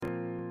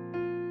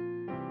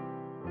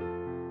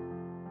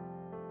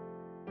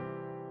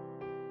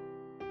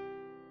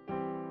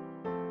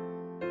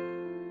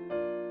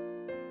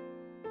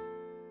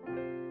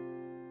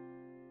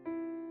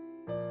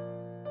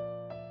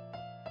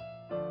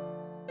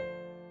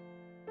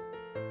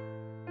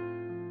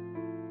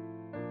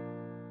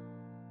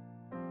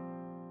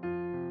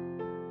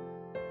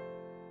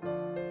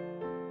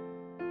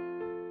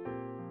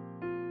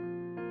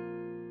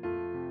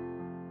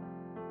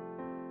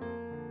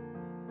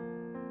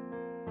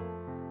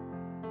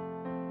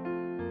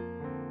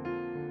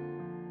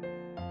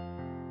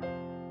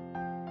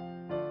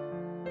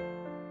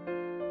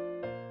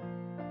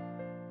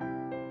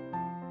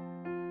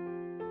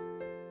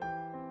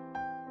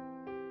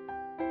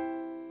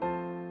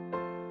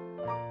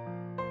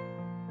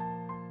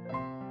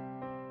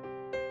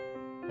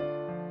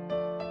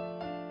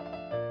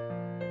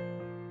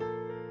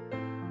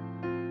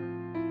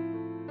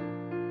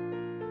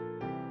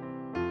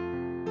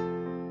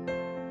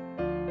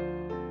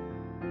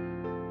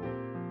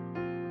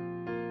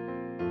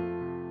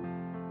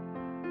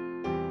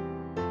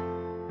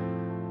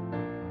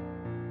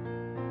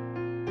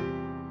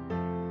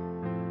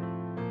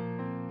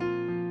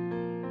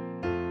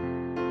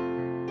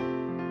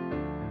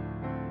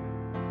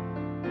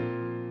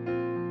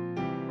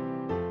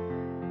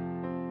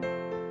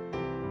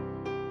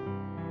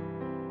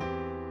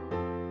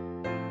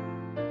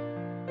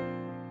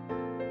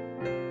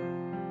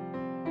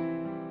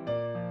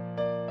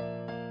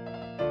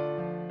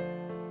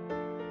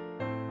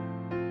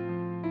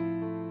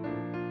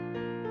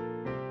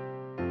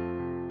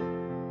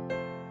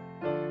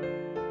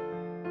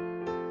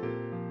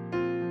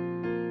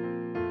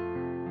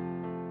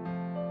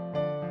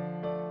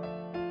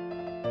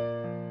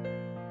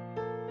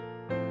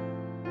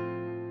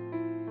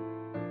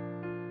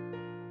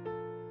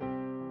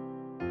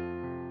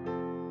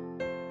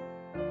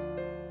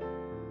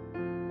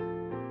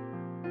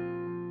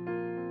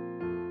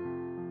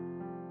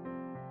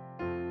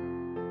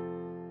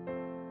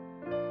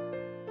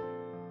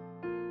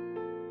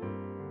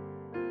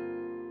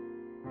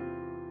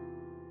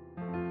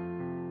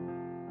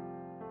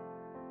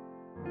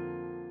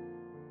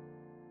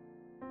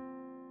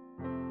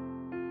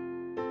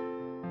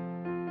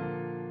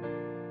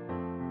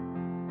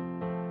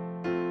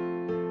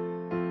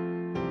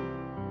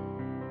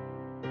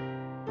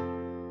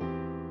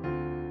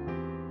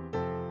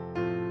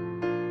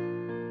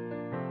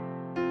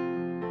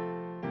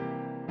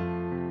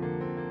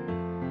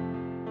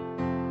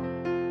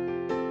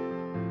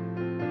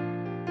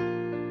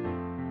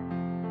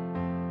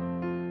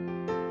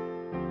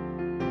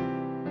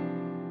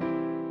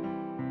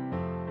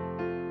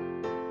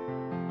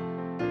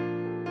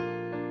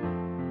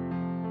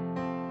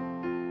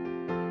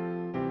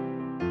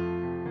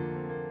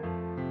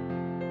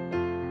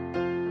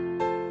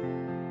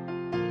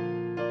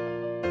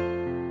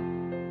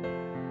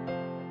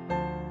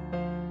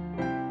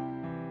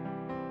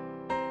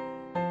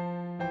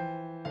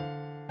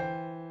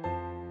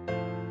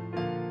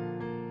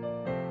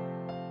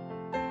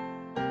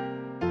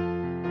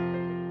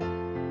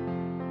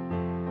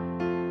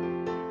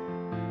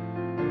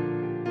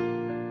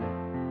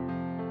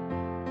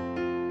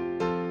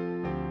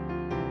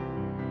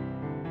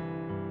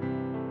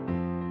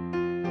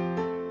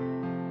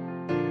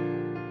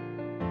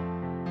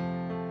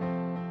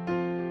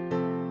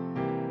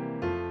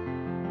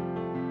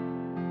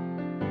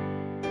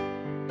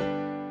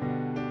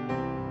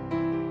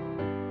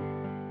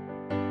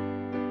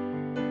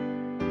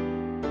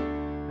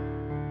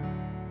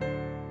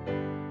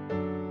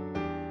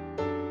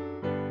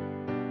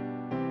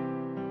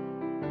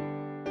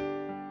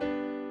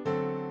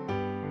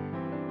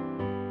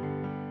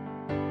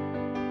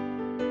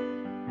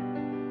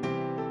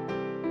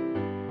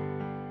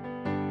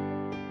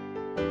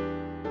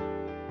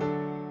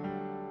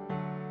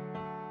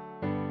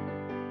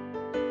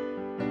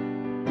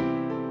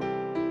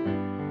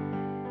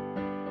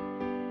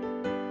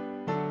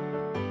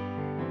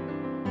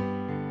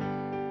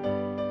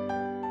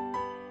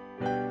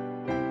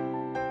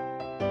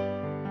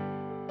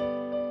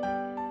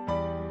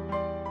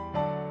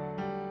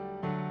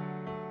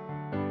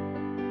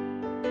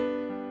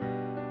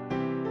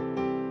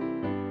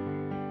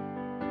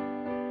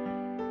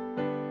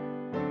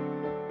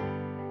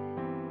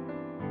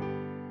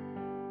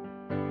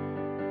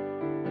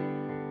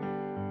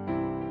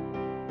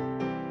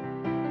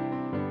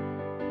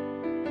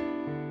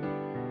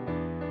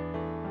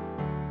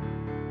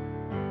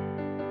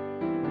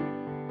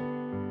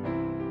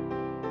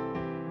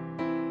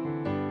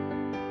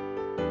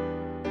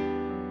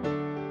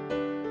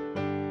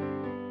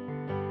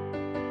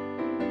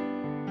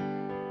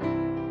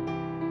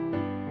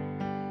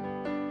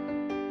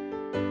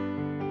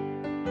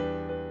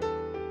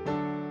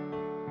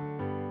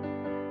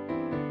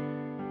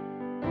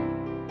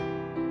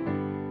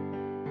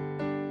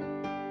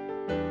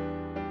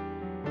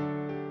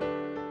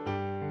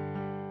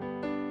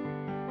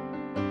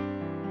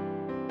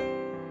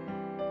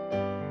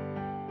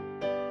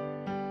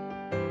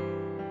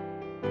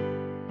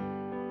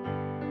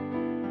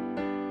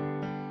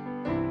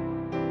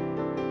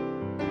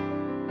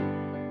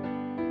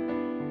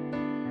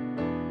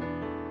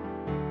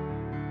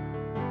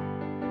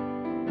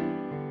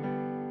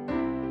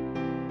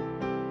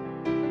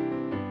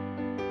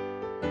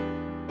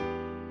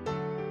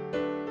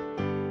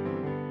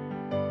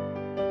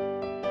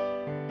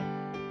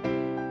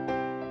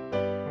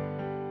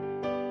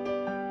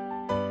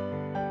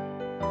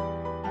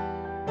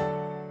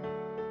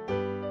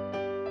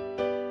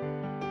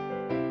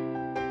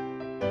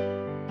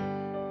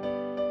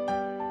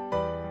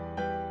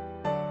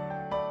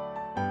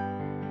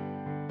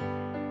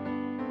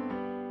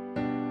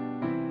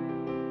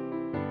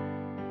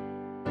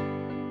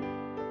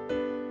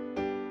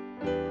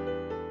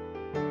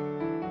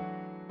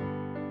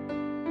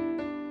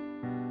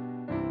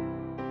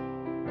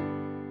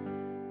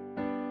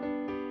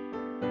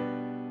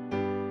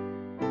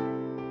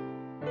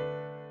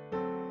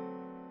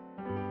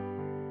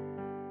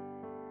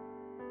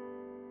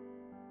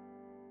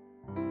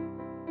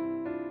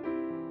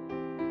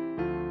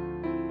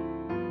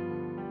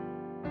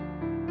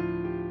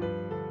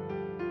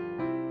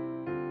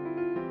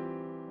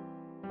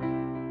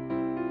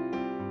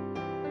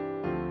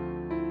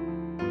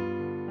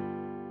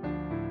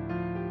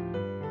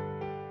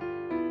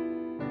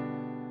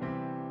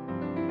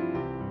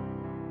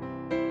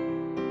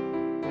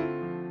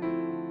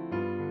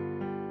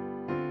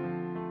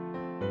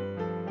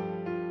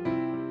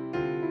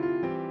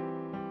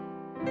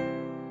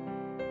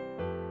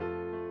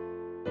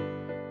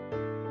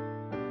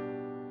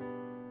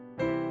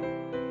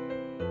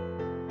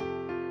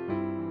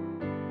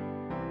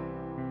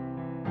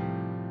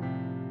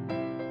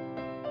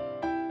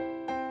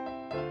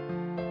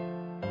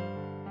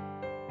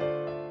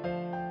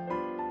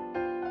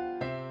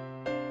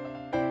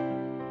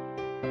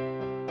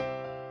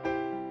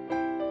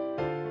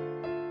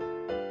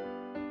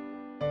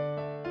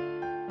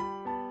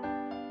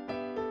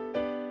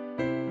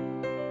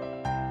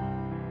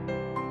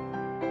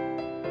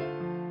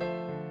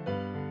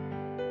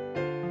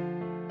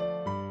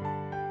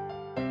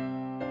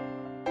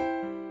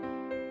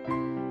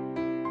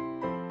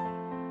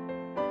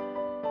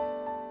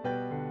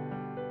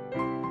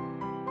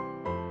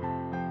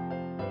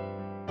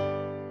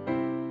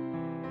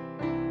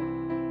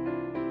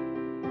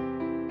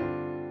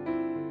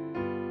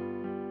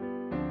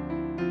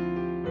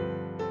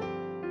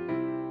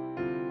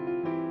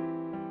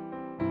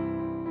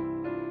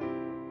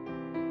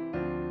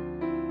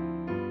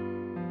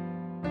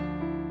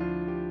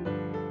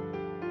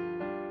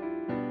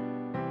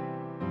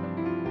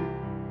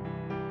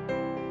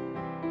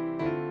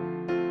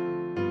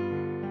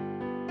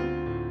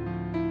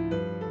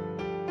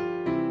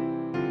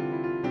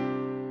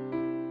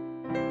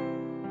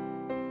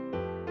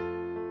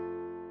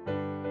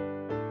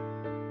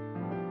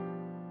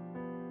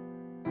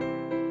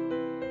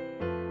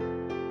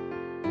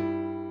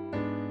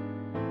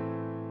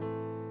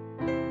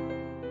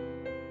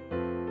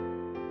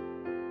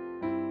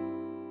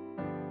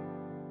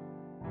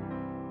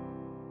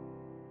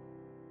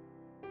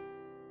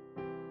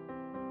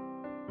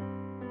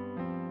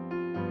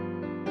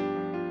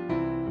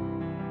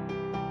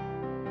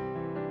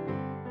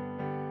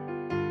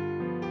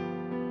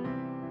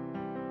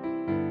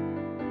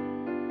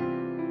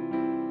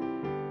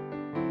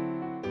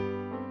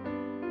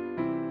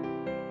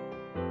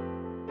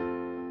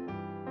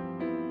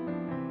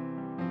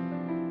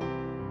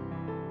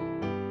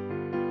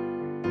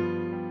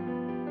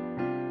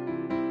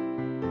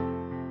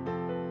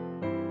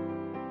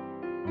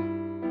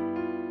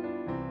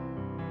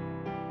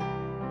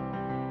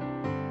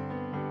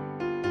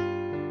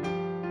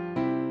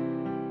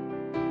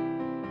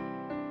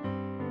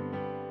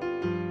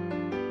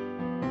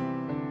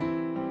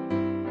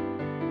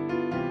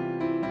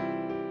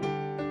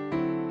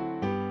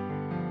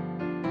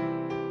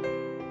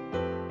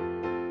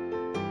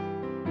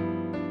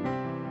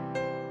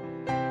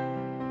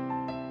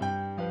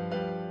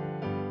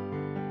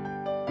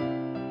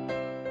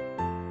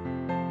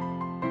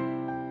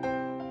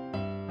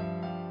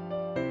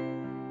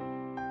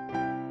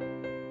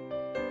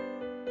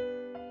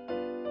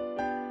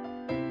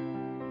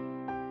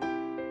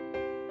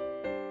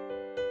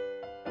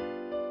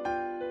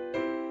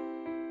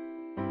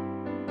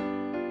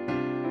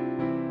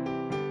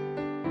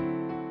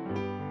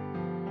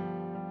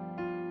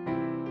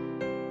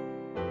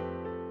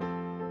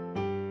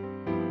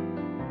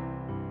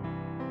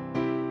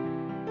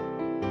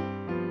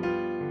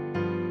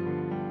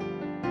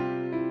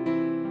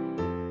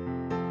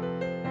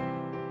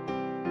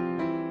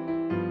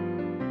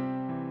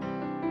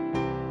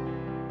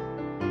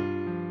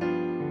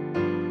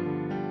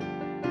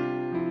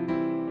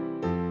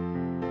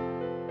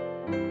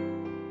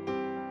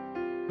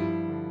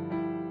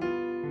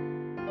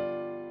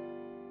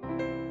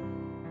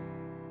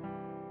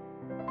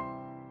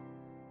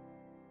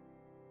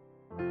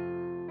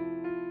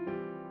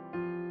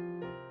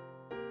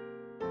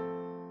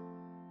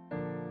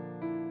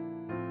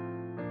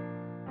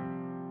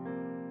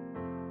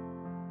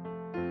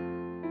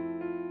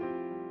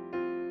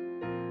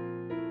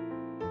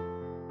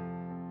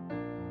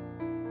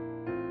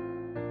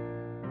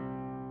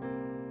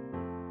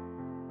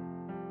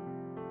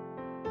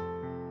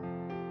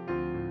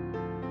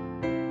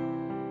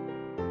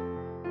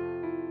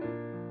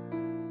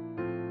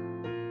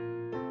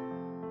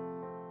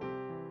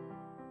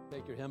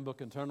Take your hymn book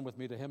and turn with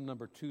me to hymn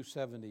number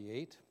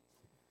 278.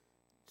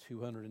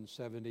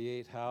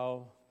 278,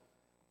 how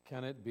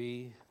can it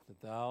be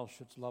that thou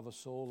shouldst love a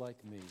soul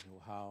like me?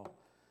 Oh, how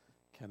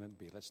can it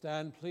be? Let's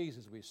stand, please,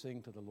 as we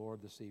sing to the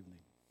Lord this evening.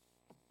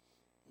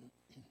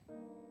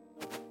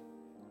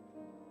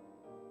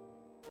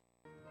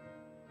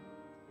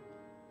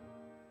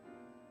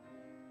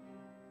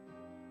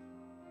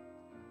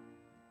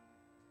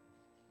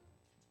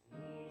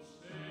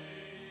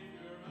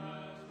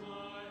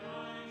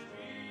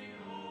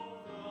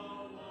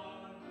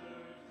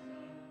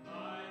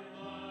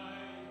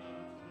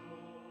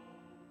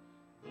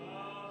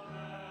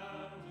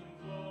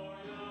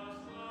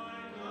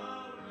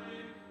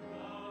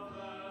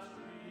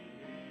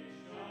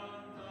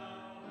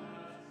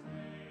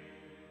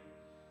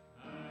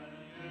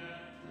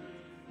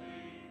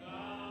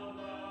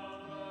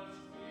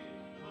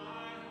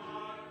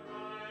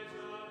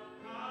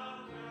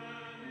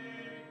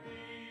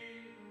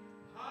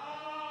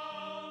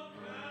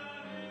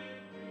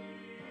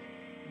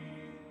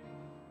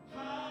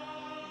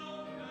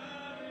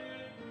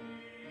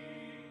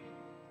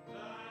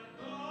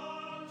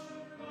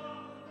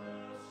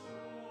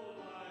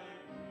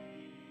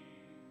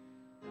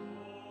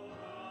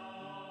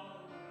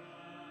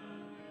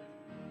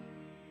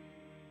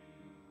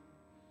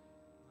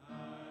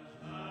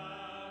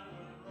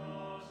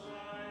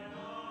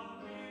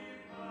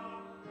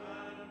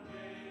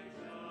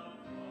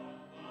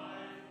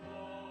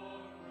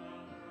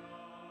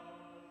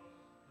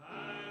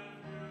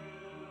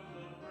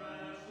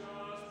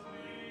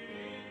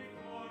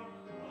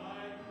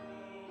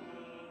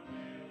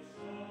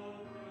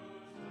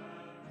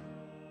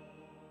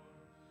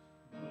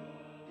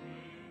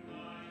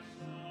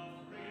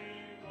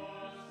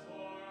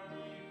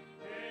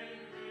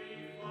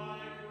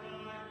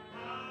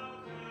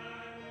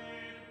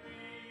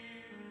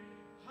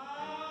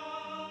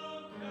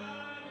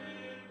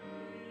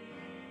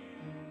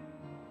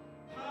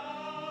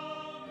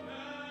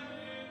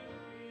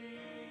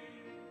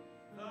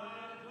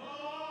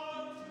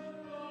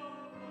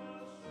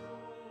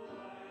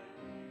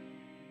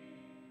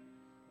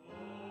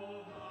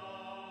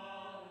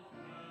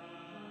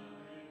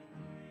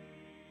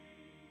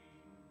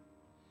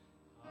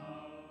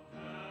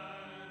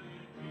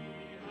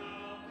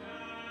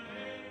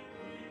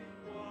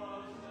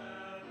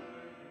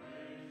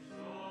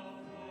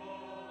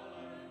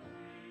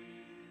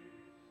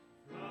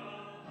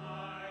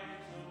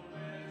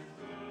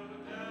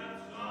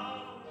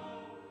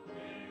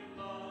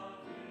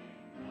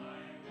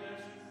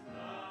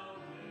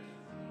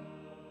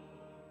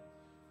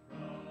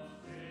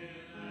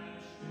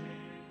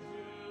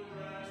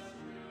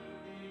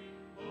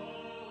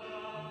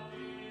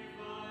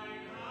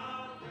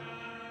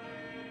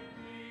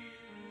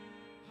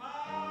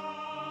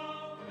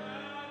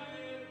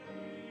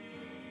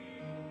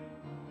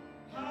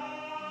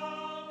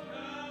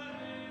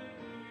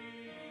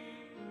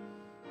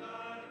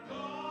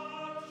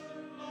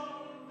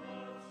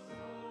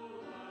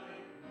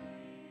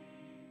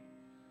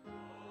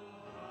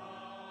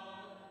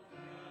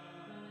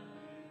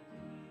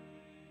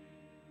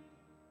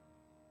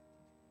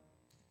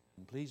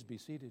 Please be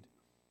seated.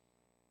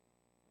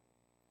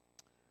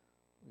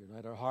 We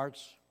unite our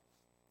hearts,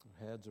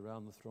 our heads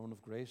around the throne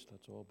of grace.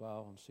 Let's all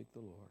bow and seek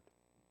the Lord.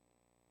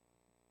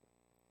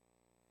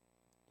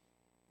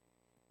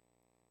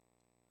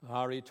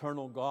 Our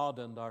eternal God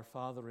and our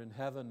Father in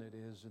heaven, it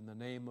is in the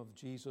name of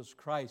Jesus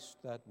Christ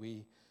that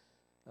we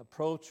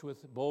approach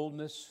with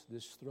boldness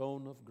this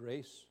throne of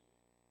grace.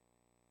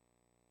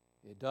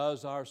 It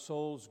does our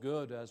souls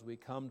good as we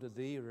come to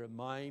Thee,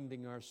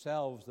 reminding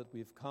ourselves that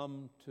we've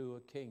come to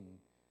a King.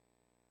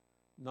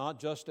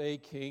 Not just a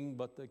King,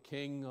 but the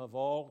King of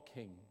all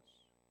kings.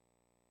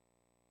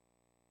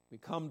 We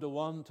come to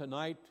one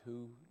tonight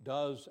who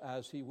does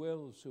as He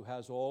wills, who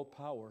has all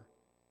power.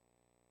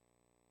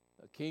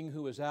 A King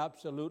who is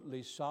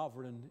absolutely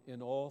sovereign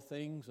in all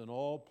things, in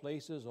all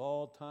places,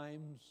 all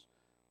times,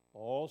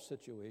 all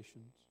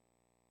situations.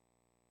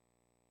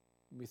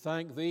 We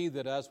thank Thee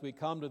that as we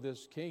come to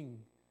this King,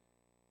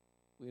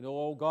 we know,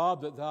 O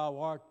God, that Thou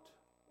art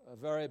a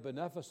very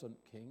beneficent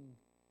King.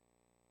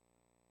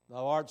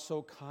 Thou art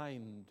so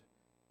kind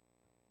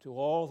to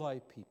all Thy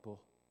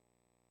people.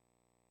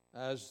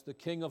 As the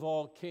King of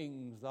all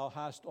kings, Thou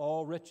hast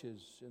all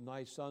riches in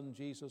Thy Son,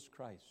 Jesus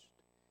Christ.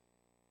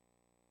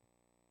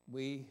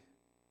 We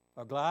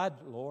are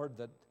glad, Lord,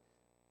 that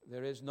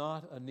there is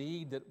not a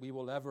need that we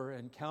will ever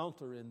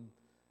encounter in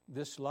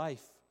this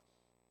life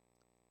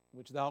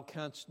which Thou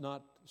canst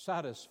not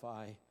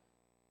satisfy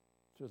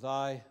through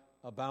Thy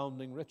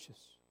abounding riches.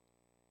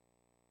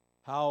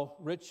 How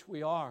rich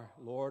we are,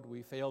 Lord,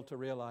 we fail to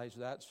realize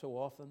that so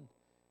often.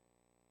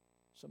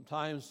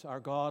 Sometimes, our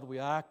God, we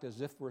act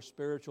as if we're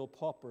spiritual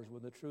paupers,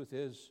 when the truth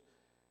is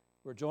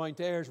we're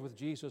joint heirs with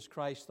Jesus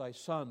Christ, Thy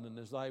Son, and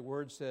as Thy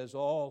word says,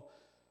 all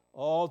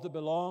that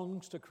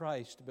belongs to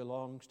Christ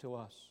belongs to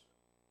us.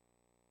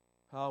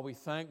 How we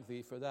thank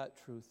Thee for that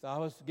truth.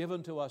 Thou hast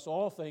given to us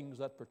all things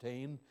that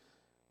pertain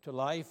to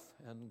life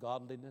and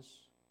godliness.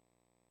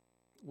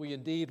 We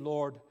indeed,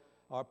 Lord,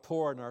 are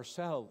poor in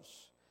ourselves.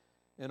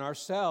 In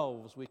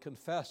ourselves we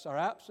confess our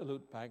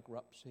absolute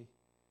bankruptcy.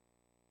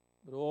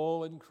 But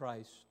oh, in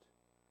Christ,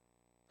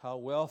 how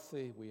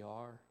wealthy we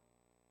are.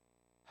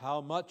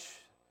 How much,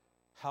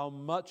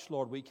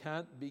 Lord, we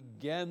can't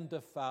begin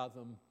to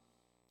fathom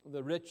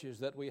the riches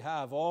that we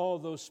have, all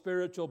those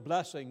spiritual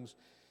blessings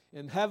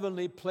in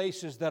heavenly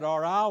places that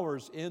are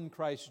ours in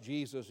Christ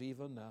Jesus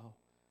even now.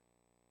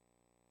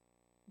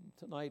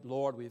 Tonight,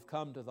 Lord, we've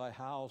come to thy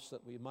house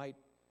that we might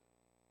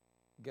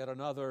get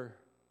another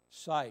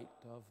sight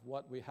of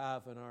what we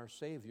have in our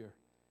Savior.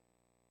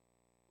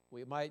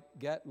 We might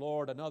get,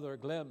 Lord, another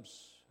glimpse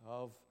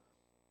of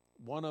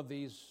one of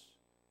these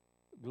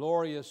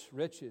glorious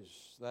riches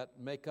that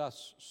make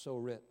us so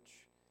rich.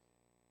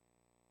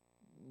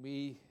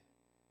 We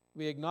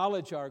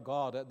acknowledge, our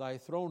God, at thy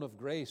throne of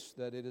grace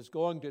that it is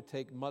going to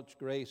take much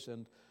grace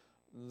and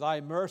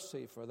thy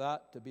mercy for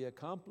that to be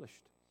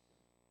accomplished.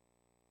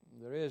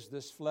 There is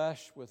this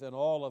flesh within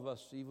all of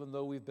us, even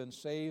though we've been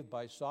saved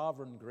by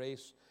sovereign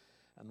grace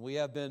and we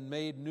have been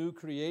made new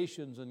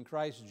creations in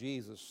Christ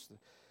Jesus.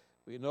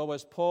 We know,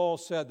 as Paul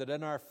said, that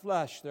in our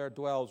flesh there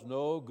dwells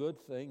no good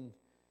thing.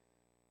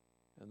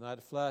 And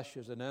that flesh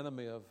is an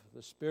enemy of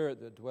the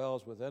Spirit that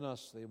dwells within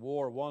us. They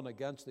war one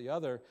against the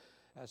other,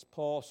 as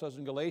Paul says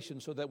in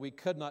Galatians, so that we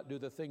could not do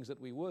the things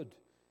that we would.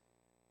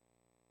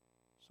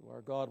 So,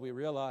 our God, we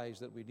realize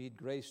that we need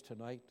grace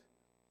tonight.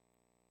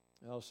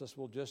 Else this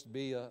will just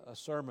be a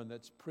sermon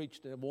that's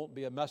preached, and it won't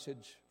be a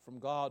message from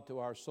God to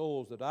our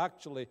souls that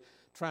actually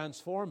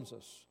transforms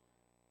us.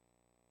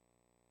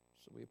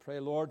 So we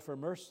pray, Lord, for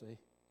mercy.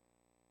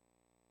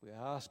 We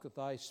ask that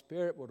thy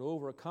Spirit would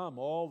overcome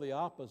all the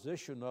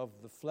opposition of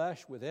the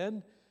flesh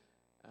within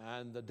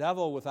and the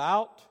devil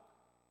without,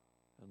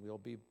 and we'll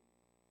be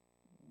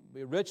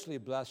richly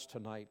blessed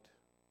tonight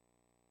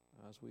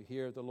as we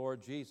hear the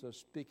Lord Jesus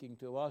speaking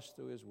to us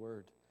through his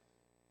word.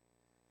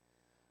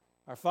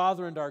 Our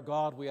Father and our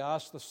God, we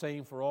ask the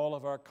same for all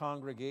of our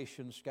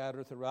congregations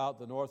scattered throughout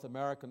the North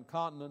American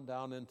continent,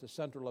 down into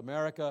Central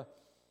America,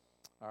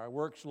 our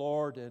works,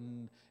 Lord,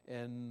 in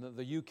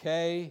the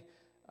UK,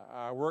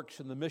 our works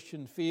in the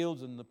mission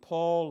fields in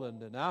Nepal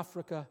and in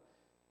Africa,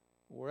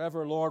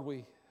 wherever, Lord,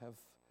 we have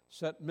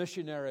sent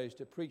missionaries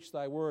to preach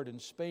thy word, in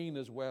Spain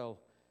as well.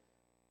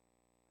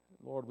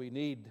 Lord,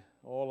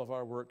 all of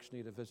our works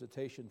need a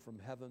visitation from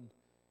heaven.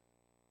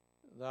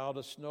 Thou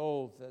dost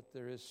know that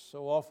there is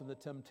so often the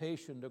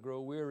temptation to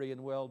grow weary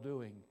in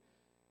well-doing.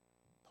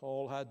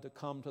 Paul had to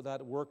come to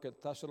that work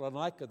at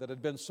Thessalonica that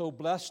had been so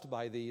blessed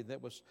by thee,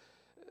 that was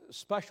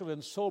special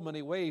in so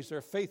many ways.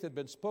 Their faith had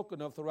been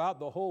spoken of throughout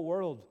the whole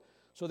world.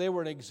 So they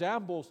were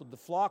examples of the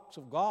flocks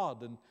of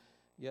God, and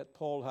yet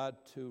Paul had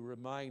to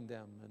remind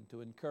them and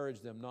to encourage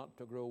them not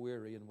to grow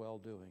weary in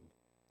well-doing.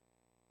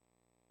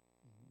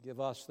 Give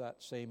us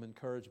that same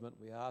encouragement,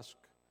 we ask,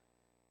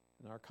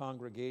 in our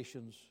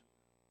congregations.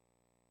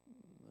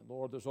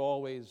 Lord, there's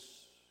always,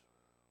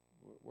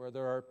 where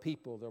there are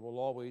people, there will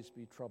always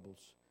be troubles.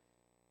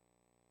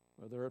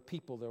 Where there are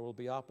people, there will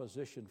be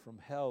opposition from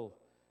hell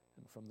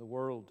and from the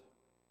world.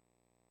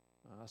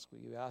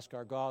 We ask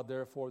our God,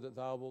 therefore, that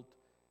thou wilt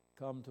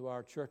come to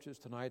our churches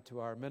tonight, to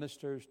our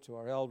ministers, to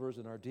our elders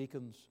and our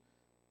deacons,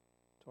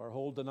 to our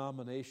whole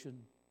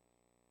denomination,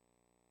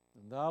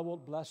 and thou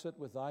wilt bless it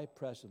with thy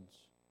presence.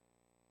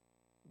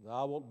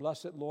 Thou wilt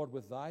bless it, Lord,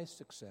 with thy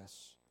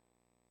success.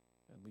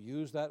 And we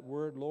use that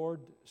word,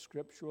 Lord,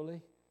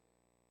 scripturally.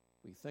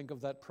 We think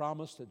of that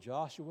promise to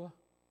Joshua,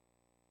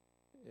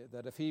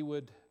 that if he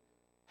would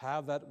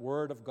have that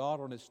word of God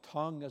on his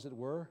tongue, as it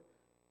were,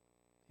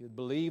 he would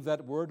believe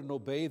that word and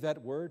obey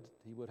that word,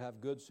 he would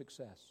have good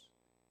success.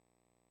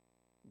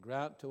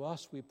 Grant to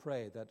us, we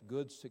pray, that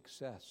good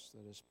success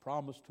that is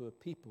promised to a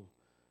people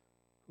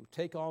who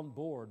take on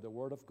board the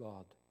word of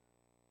God,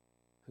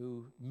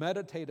 who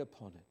meditate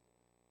upon it.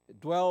 It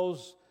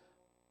dwells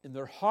in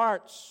their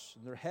hearts,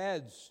 in their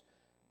heads.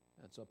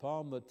 It's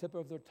upon the tip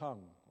of their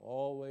tongue,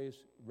 always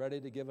ready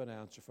to give an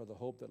answer for the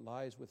hope that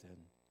lies within.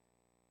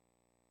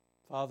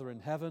 Father in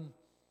heaven,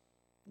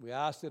 we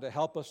ask thee to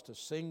help us to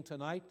sing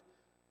tonight,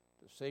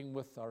 to sing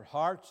with our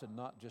hearts and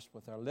not just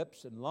with our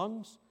lips and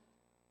lungs,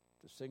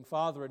 to sing,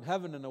 Father in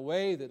heaven, in a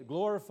way that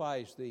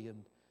glorifies thee.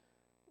 And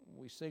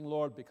we sing,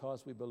 Lord,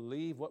 because we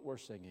believe what we're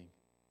singing.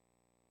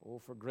 Oh,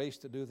 for grace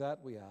to do that,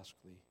 we ask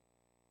thee.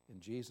 In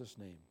Jesus'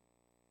 name,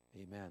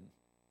 amen.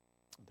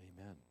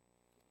 Amen.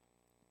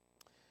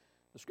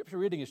 The scripture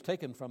reading is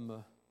taken from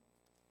the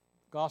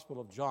Gospel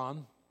of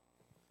John,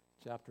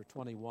 chapter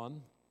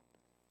 21.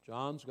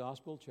 John's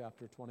Gospel,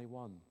 chapter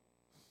 21.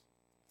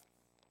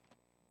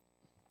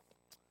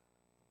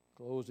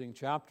 Closing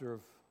chapter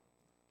of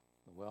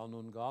the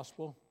well-known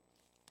Gospel.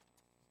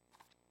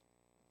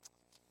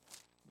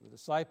 The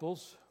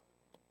disciples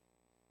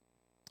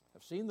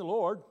have seen the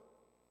Lord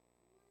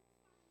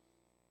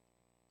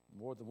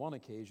more than one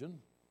occasion.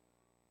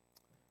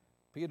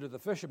 Peter the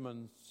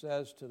fisherman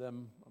says to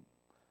them,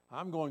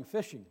 I'm going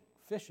fishing,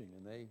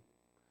 and they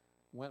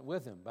went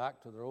with him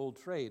back to their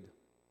old trade.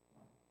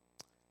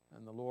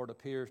 And the Lord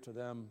appears to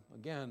them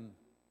again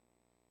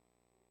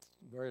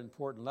Very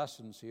important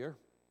lessons here.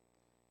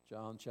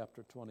 John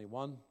chapter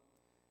 21.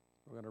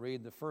 We're going to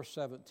read the first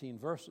 17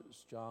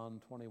 verses.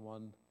 John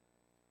 21,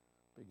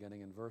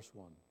 beginning in verse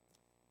 1.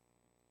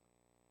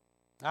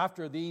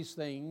 After these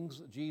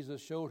things,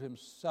 Jesus showed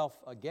himself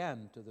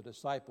again to the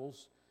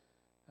disciples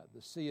at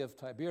the Sea of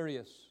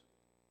Tiberias,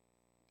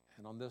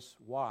 and on this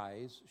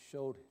wise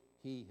showed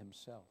he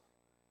himself.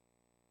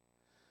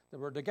 There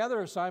were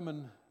together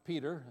Simon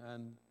Peter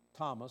and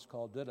Thomas,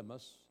 called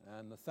Didymus,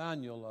 and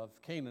Nathanael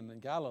of Canaan in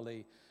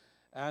Galilee,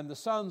 and the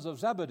sons of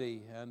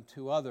Zebedee, and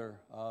 2 other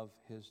of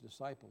his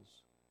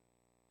disciples.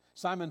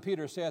 Simon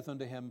Peter saith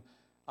unto him,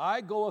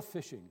 I go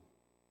a-fishing.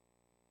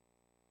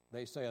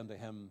 They say unto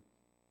him,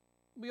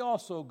 We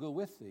also go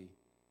with thee.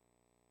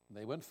 And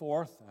they went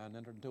forth and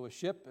entered into a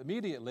ship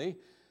immediately,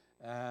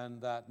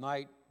 and that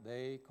night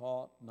they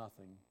caught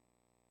nothing.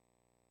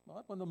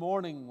 But when the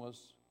morning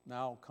was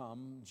now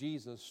come,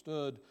 Jesus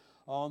stood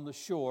on the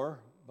shore,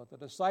 but the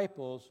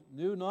disciples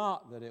knew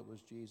not that it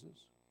was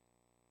Jesus.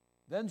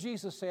 Then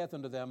Jesus saith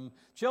unto them,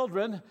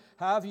 Children,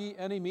 have ye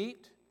any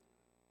meat?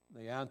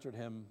 They answered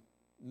him,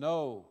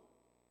 No.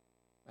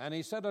 And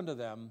he said unto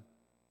them,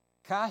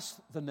 Cast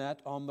the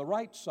net on the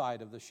right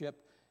side of the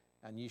ship,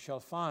 and ye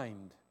shall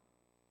find.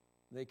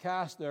 They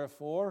cast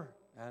therefore,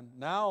 and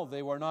now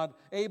they were not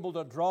able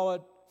to draw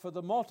it for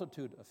the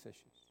multitude of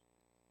fishes.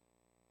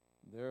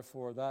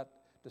 Therefore that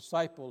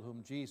disciple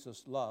whom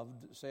Jesus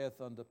loved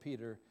saith unto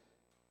Peter,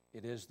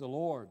 It is the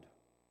Lord.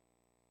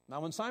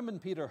 Now when Simon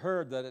Peter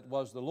heard that it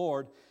was the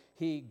Lord,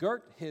 he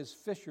girt his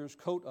fisher's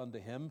coat unto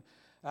him,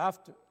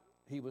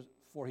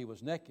 for he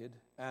was naked,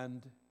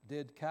 and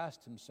did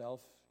cast himself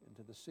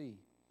into the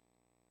sea.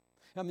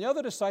 And the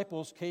other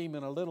disciples came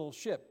in a little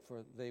ship,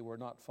 for they were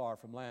not far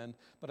from land,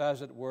 but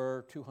as it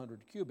were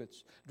 200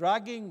 cubits,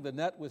 dragging the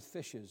net with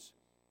fishes.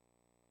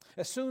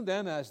 As soon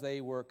then as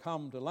they were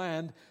come to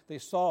land, they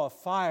saw a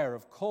fire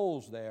of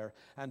coals there,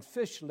 and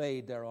fish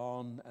laid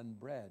thereon, and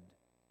bread.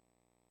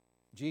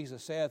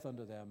 Jesus saith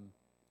unto them,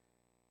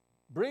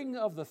 Bring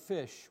of the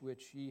fish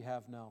which ye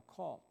have now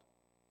caught.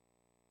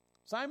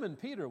 Simon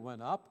Peter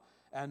went up,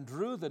 and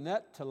drew the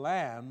net to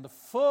land,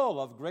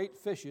 full of great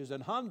fishes,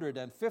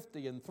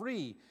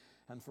 153.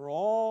 And for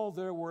all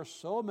there were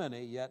so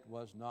many, yet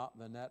was not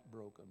the net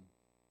broken.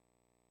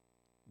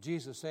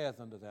 Jesus saith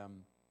unto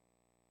them,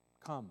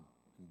 Come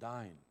and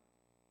dine.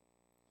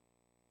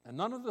 And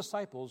none of the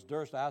disciples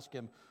durst ask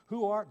him,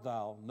 Who art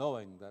thou?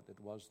 Knowing that it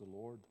was the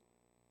Lord.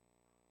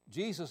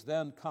 Jesus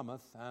then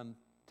cometh, and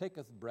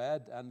taketh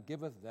bread, and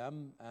giveth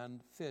them,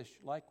 and fish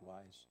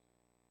likewise.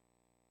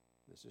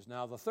 This is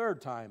now the 3rd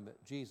time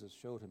that Jesus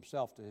showed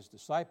himself to his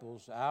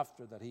disciples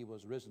after that he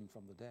was risen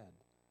from the dead.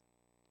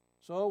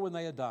 So when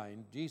they had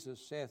dined,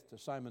 Jesus saith to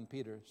Simon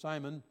Peter,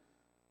 Simon,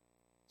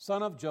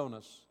 son of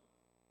Jonas,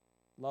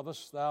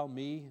 lovest thou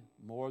me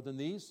more than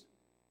these?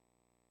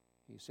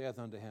 He saith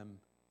unto him,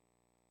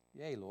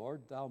 Yea,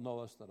 Lord, thou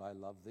knowest that I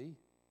love thee.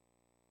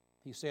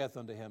 He saith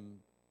unto him,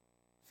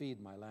 Feed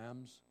my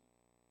lambs.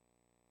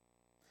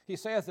 He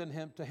saith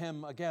to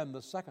him again the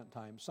 2nd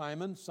time,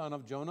 Simon, son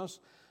of Jonas,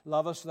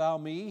 lovest thou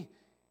me?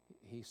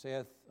 He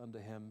saith unto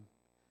him,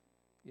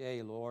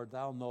 Yea, Lord,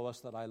 thou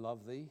knowest that I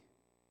love thee.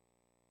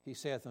 He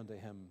saith unto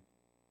him,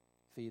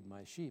 Feed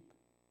my sheep.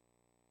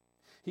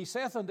 He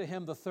saith unto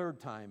him the 3rd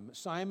time,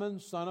 Simon,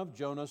 son of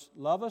Jonas,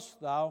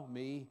 lovest thou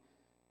me?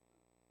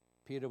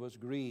 Peter was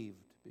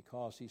grieved,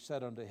 because he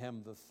said unto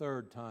him the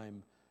 3rd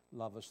time,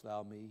 Lovest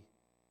thou me?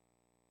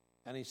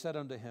 And he said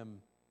unto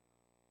him,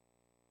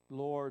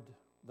 Lord,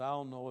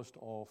 thou knowest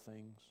all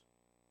things.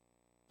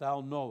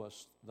 Thou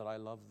knowest that I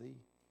love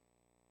thee.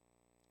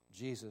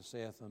 Jesus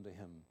saith unto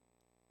him,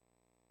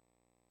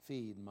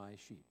 Feed my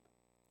sheep.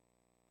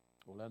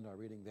 We'll end our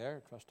reading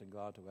there, trusting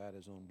God to add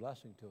his own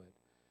blessing to it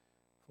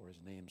for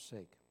his name's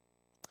sake.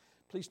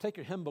 Please take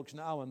your hymn books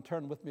now and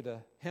turn with me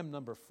to hymn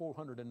number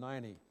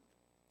 490.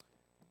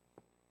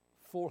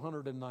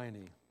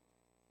 490.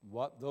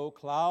 What though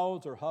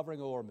clouds are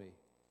hovering o'er me?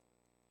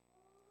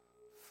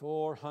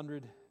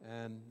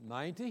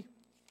 490.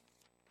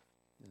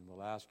 And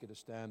we'll ask you to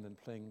stand and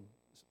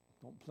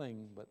don't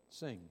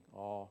sing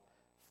all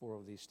 4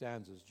 of these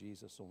stanzas,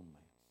 Jesus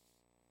only.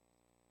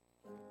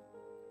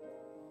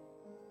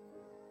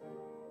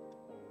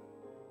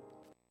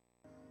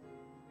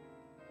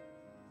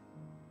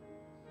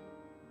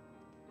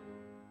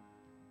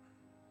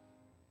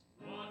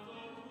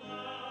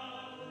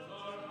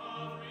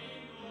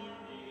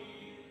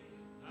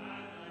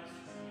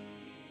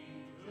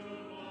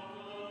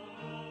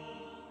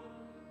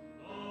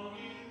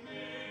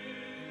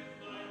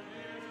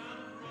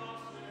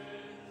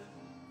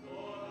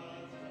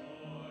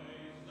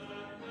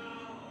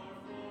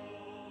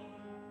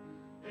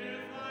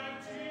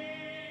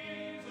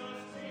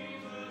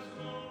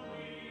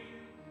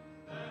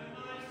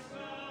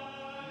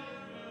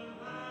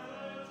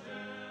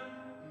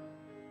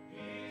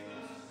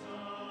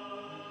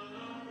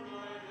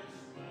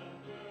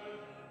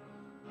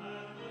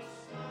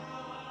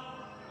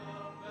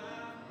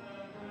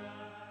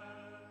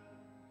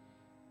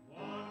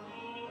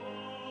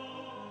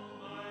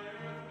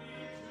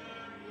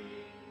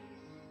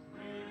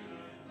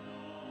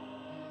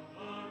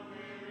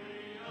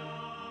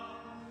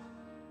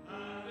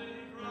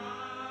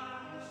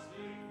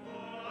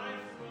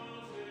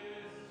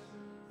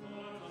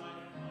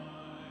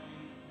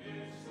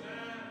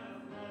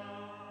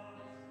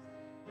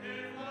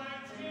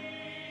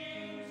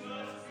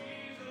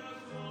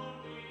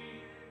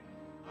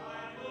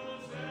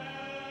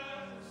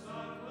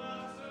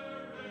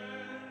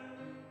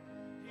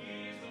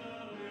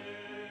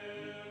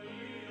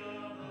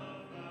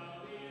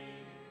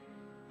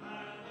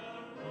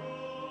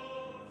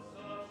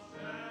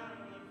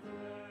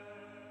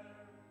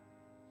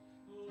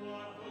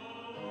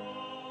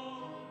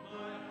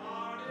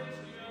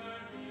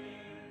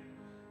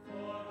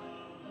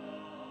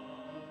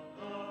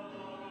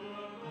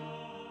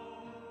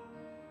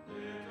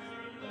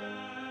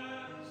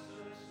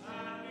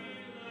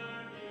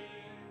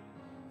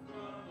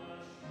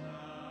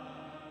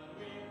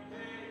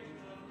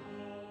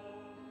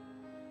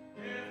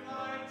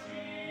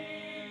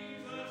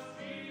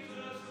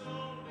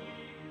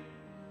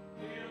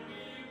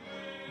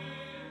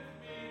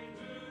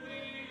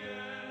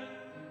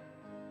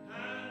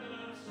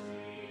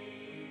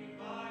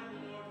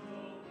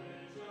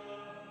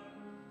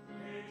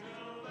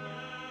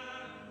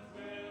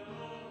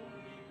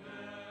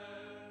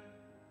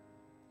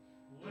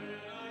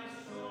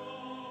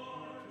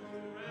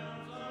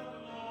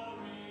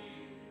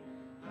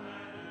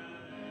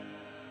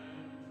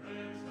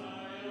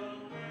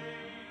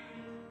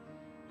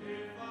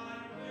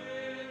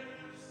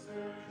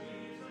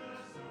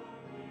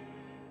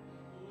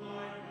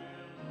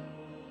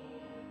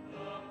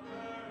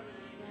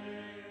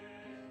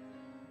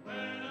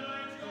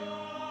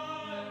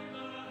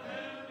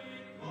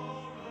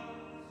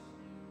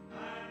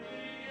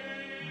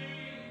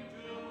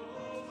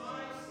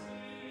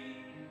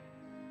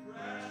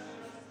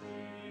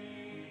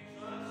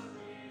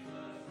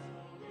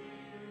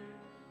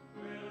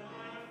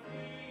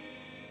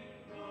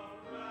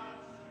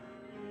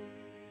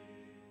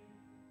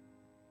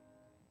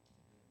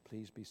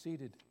 Please be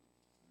seated.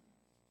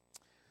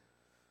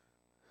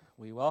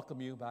 We welcome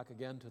you back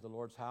again to the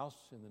Lord's house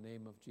in the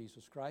name of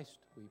Jesus Christ.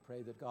 We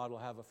pray that God will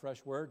have a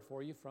fresh word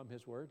for you from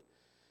His word.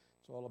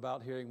 It's all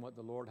about hearing what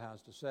the Lord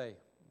has to say.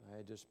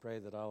 I just pray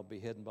that I'll be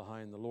hidden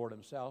behind the Lord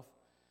Himself.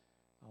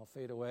 I'll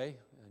fade away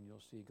and you'll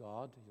see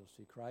God, you'll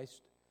see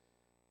Christ,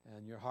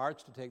 and your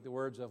hearts, to take the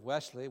words of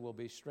Wesley, will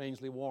be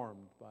strangely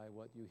warmed by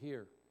what you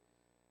hear.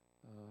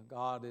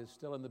 God is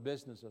still in the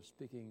business of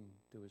speaking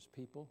to His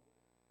people.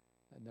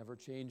 It never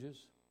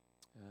changes.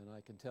 And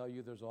I can tell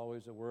you there's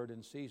always a word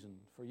in season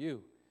for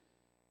you.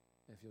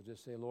 If you'll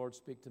just say, Lord,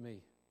 speak to me.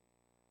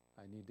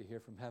 I need to hear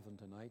from heaven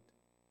tonight.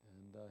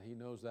 And He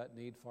knows that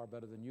need far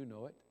better than you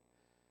know it.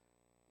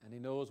 And He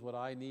knows what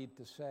I need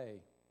to say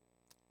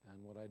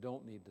and what I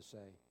don't need to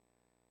say.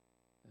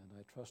 And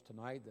I trust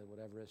tonight that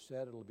whatever is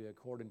said, it'll be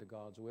according to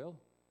God's will.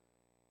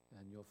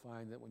 And you'll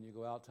find that when you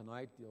go out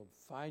tonight, you'll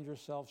find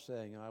yourself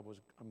saying,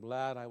 I'm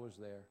glad I was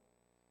there,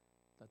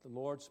 that the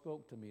Lord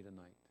spoke to me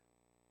tonight.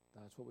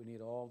 That's what we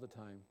need all the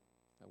time,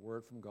 a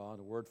word from God,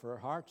 a word for our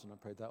hearts, and I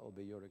pray that will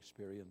be your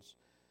experience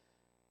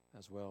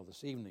as well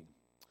this evening.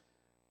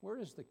 Where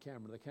is the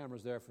camera? The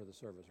camera's there for the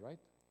service, right?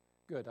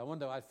 Good.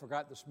 I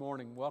forgot this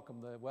morning,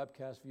 welcome the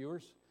webcast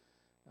viewers.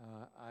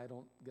 I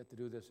don't get to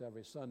do this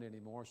every Sunday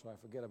anymore, so I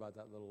forget about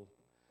that little.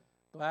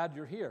 Glad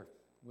you're here.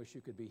 Wish you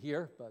could be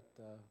here, but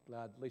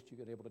glad at least you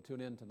could be able to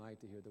tune in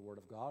tonight to hear the Word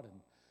of God, and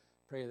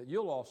pray that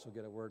you'll also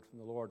get a word from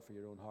the Lord for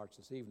your own hearts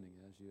this evening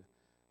as you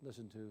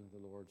listen to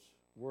the Lord's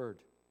Word.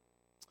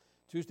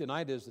 Tuesday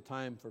night is the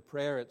time for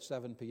prayer at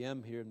 7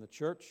 p.m. here in the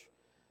church,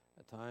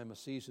 a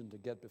season to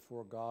get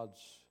before God's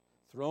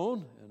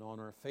throne and on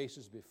our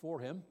faces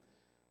before Him,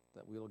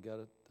 that we'll get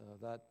it,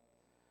 that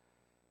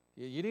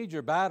you need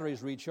your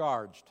batteries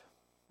recharged.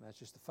 That's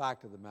just the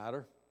fact of the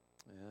matter,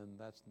 and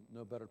that's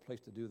no better place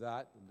to do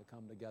that than to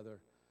come together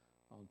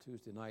on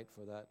Tuesday night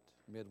for that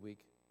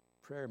midweek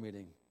prayer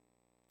meeting.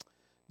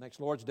 Next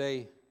Lord's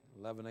Day,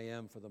 11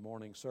 a.m. for the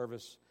morning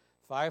service,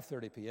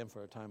 5:30 p.m.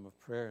 for a time of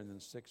prayer, and then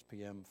 6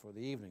 p.m. for the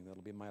evening.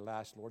 That'll be my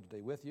last Lord's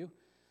Day with you.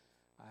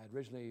 I had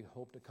originally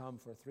hoped to come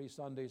for 3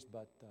 Sundays,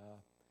 but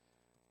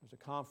there's a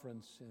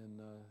conference in,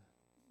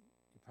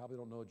 you probably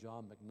don't know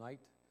John McKnight,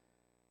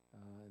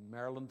 in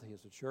Maryland. He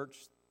has a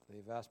church.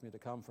 They've asked me to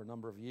come for a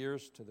number of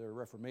years to their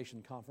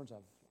Reformation conference.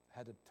 I've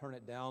had to turn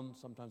it down,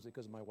 sometimes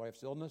because of my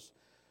wife's illness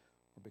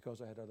or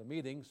because I had other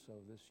meetings. So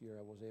this year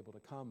I was able to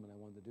come, and I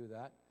wanted to do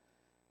that.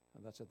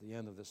 And that's at the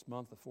end of this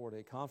month, a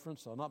 4-day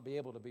conference. So I'll not be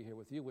able to be here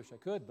with you. Wish I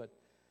could, but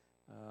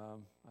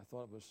I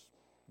thought it was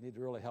need to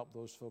really help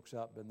those folks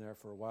out. Been there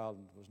for a while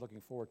and was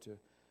looking forward to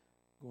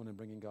going and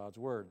bringing God's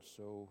Word.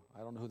 So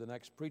I don't know who the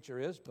next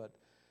preacher is, but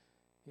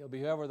he'll be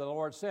whoever the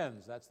Lord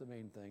sends. That's the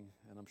main thing,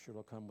 and I'm sure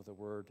he'll come with a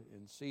word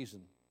in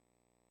season.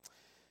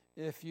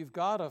 If you've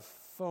got a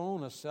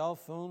phone, a cell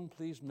phone,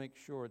 please make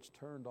sure it's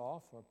turned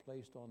off or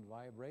placed on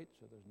vibrate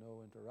so there's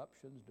no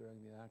interruptions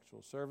during the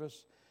actual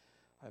service.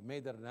 I've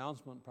made that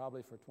announcement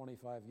probably for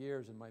 25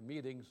 years in my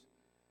meetings,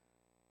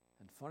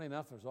 and funny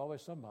enough, there's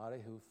always somebody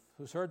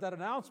who's heard that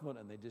announcement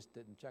and they just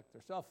didn't check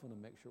their cell phone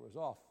and make sure it was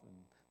off, and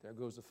there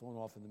goes the phone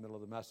off in the middle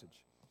of the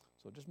message.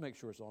 So just make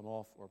sure it's on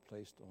off or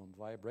placed on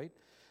vibrate.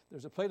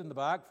 There's a plate in the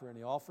back for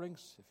any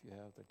offerings, if you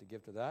have to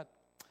give to that.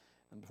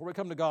 And before we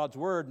come to God's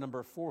Word,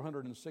 number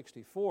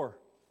 464,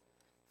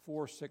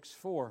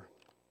 464,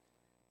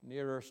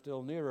 nearer,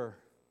 still nearer,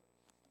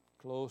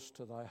 close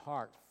to thy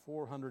heart,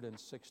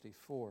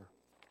 464.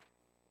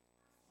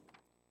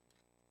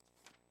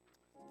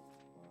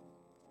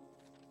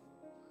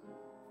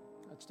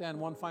 Let's stand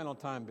one final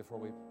time before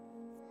we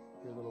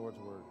hear the Lord's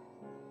Word.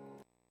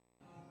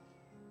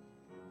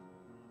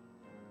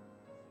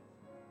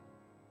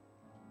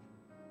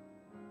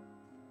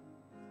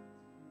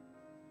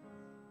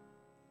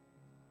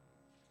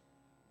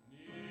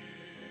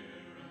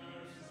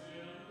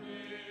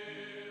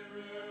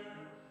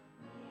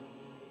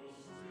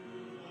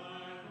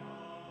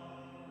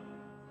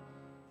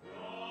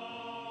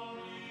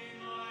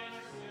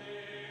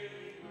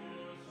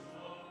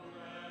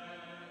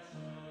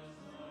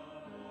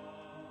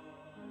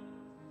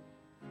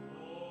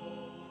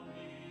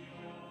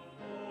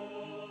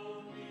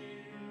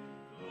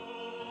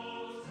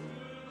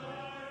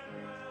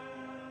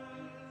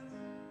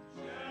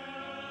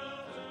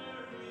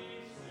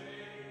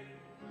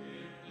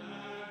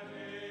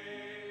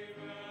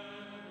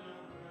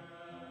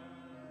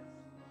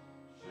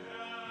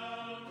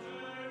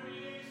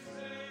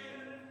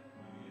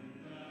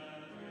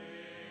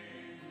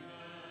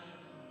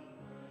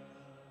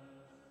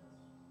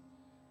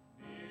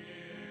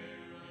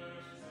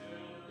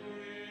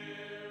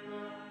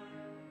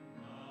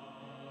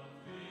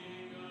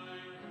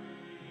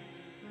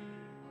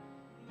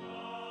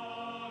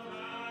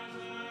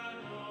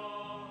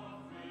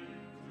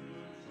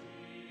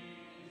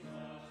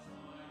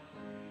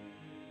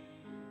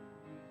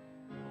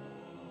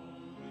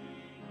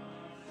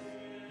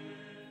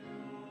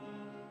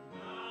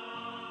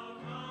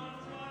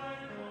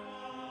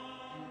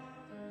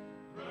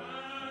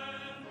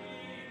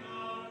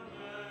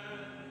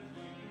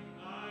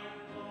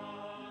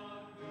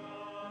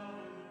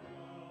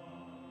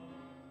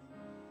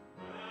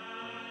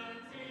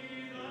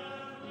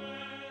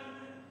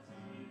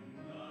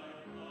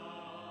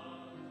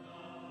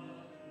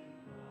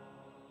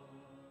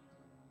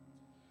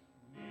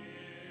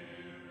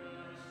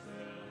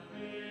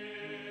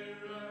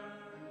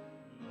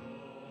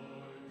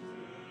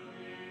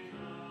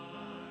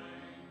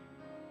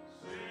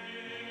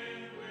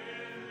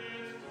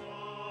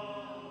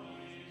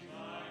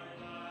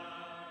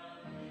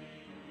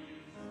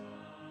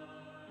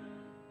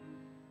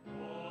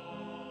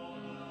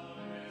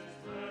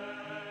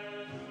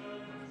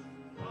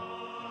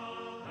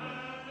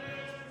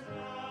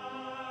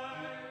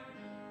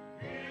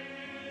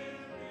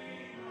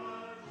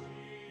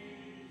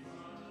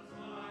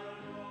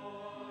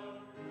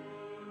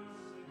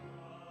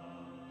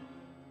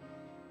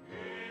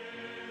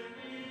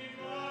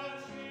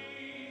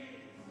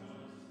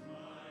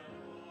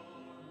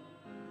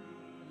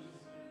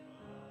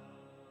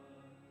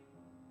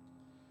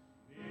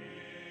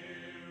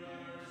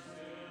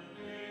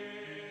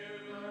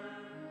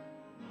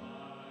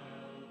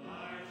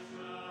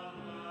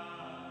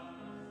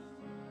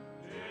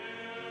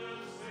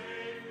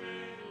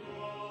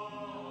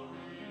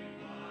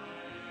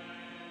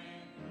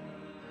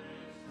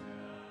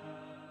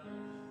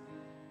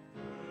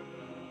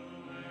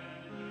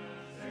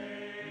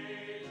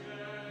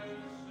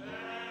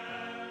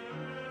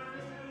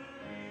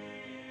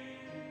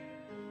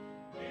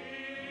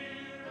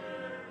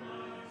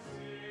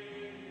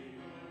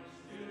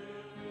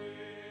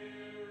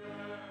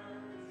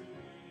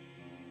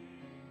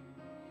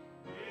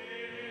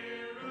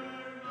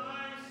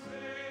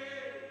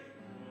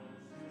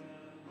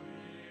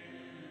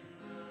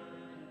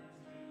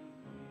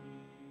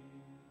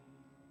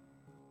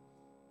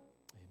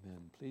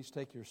 Please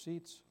take your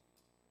seats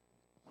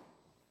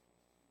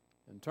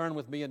and turn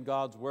with me in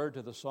God's Word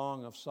to the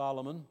Song of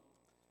Solomon,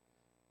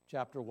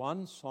 chapter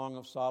 1, Song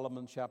of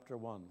Solomon, chapter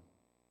 1.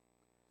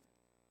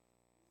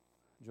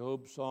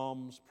 Job,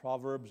 Psalms,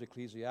 Proverbs,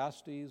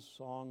 Ecclesiastes,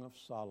 Song of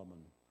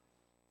Solomon.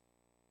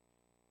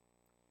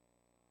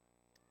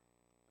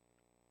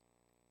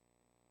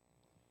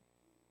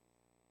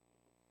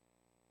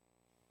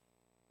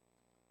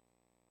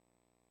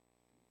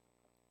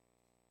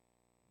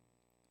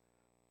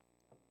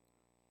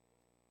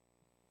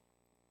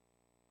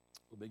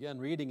 We'll begin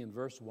reading in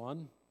verse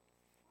 1.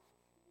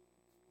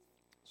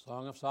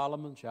 Song of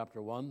Solomon,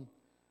 chapter 1,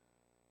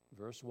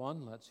 verse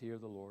 1. Let's hear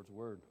the Lord's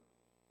word.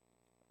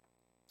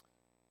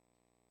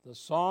 The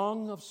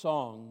Song of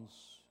Songs,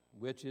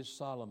 which is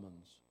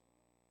Solomon's.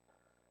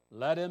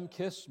 Let him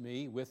kiss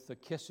me with the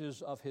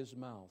kisses of his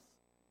mouth,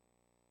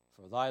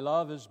 for thy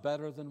love is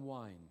better than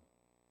wine.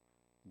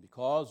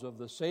 Because of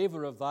the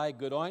savor of thy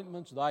good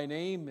ointments, thy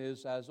name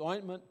is as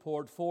ointment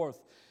poured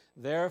forth.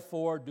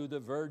 Therefore do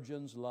the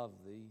virgins love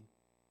thee.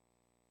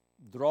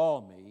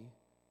 Draw me,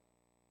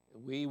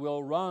 we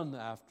will run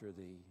after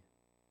thee.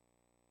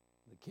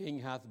 The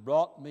king hath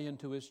brought me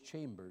into his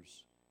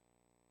chambers.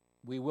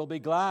 We will be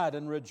glad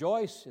and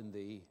rejoice in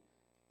thee.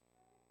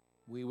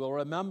 We will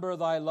remember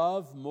thy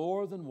love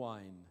more than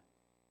wine.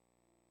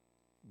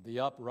 The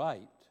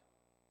upright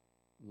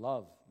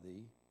love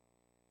thee.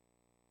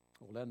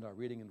 We'll end our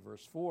reading in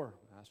verse 4,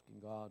 asking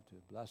God to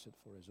bless it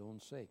for his own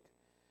sake.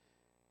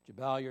 Would you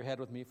bow your head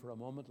with me for a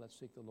moment? Let's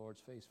seek the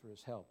Lord's face for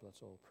his help.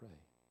 Let's all pray.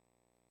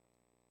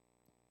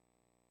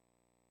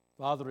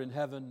 Father in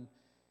heaven,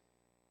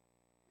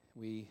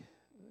 we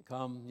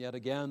come yet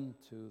again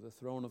to the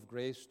throne of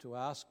grace to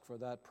ask for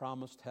that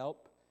promised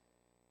help.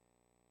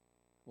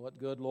 What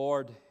good,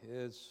 Lord,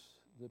 is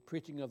the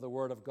preaching of the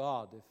Word of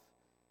God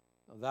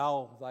if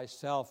thou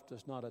thyself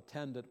dost not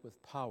attend it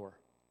with power?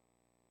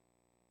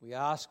 We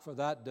ask for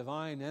that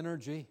divine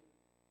energy,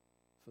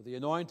 for the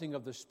anointing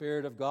of the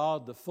Spirit of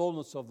God, the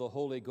fullness of the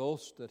Holy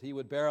Ghost, that he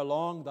would bear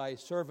along thy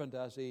servant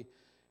as he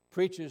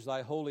preaches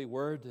thy holy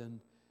word, and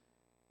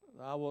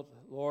thou wilt,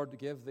 Lord,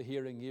 give the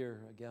hearing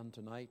ear again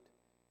tonight.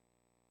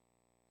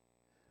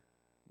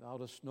 Thou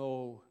dost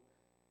know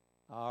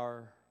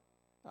our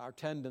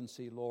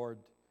tendency, Lord,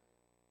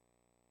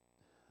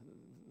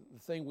 the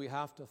thing we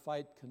have to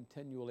fight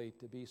continually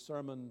to be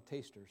sermon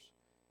tasters.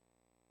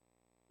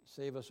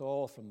 Save us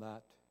all from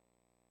that.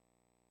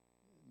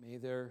 May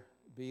there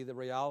be the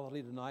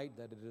reality tonight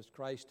that it is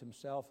Christ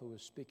himself who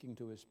is speaking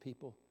to his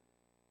people,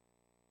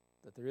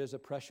 that there is a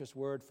precious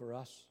word for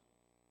us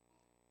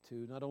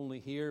to not only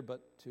hear,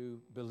 but to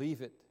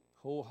believe it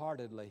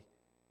wholeheartedly,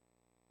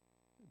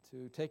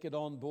 to take it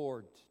on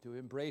board, to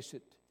embrace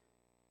it,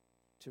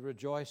 to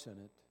rejoice in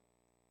it.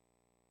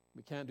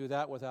 We can't do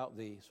that without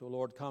thee. So,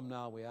 Lord, come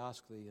now, we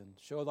ask thee, and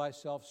show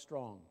thyself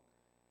strong.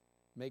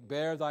 Make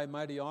bare thy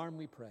mighty arm,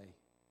 we pray.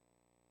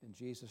 In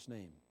Jesus'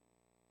 name,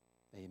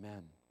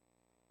 amen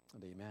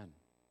and amen.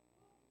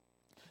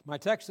 My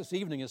text this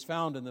evening is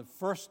found in the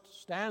first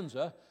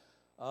stanza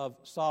of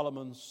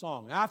Solomon's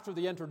song. After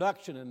the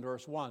introduction in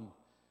verse 1,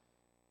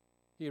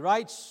 he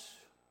writes,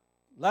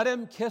 "Let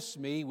him kiss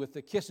me with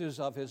the kisses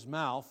of his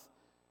mouth,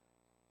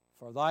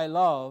 for thy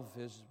love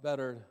is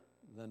better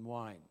than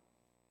wine."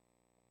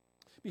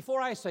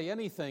 Before I say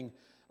anything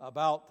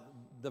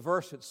about the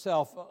verse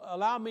itself,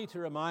 allow me to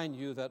remind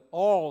you that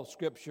all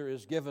Scripture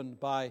is given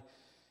by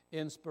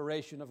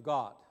inspiration of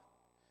God.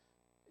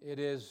 It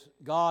is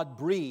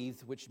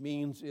God-breathed, which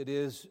means it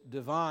is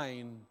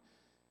divine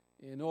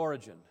in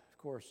origin.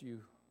 Of course,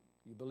 you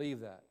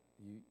believe that.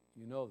 You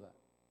know that.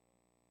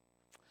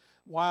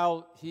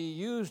 While he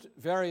used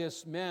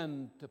various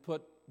men to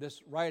put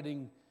this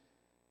writing,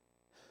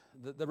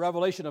 the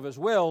revelation of his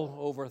will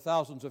over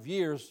thousands of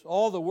years,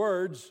 all the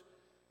words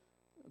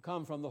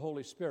come from the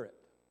Holy Spirit,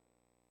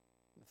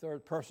 the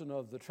third person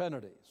of the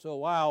Trinity. So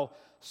while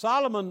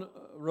Solomon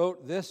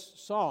wrote this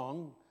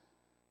song,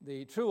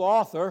 the true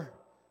author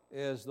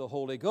is the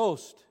Holy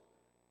Ghost,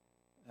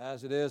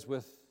 as it is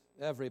with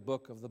every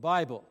book of the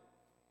Bible.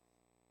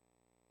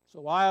 So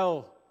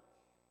while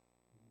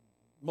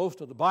most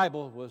of the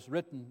Bible was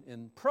written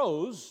in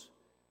prose,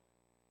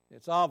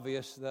 it's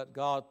obvious that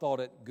God thought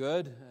it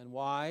good and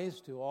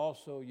wise to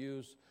also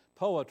use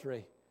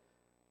poetry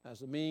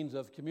as a means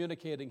of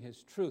communicating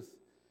his truth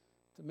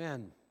to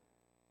men.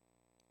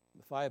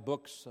 The 5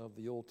 books of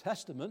the Old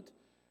Testament,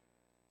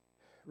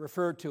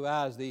 referred to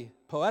as the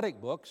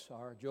poetic books,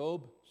 are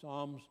Job,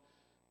 Psalms,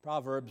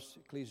 Proverbs,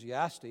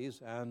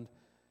 Ecclesiastes, and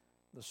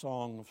the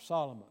Song of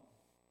Solomon.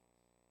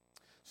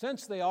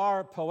 Since they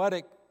are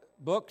poetic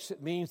books,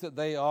 it means that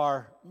they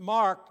are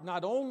marked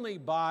not only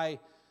by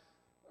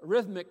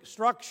rhythmic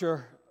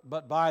structure,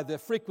 but by the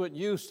frequent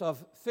use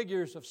of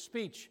figures of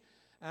speech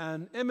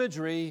and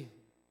imagery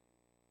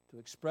to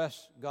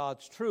express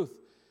God's truth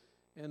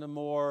in a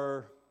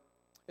more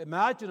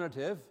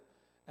imaginative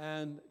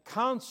and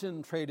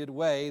concentrated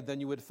way than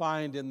you would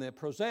find in the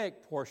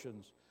prosaic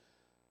portions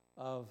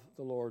of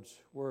the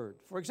Lord's Word.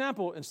 For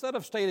example, instead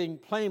of stating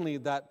plainly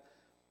that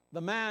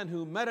The man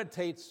who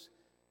meditates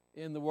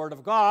in the Word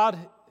of God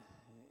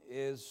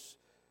is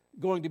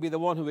going to be the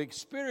one who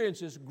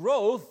experiences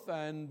growth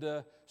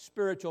and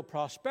spiritual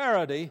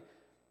prosperity.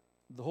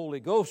 The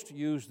Holy Ghost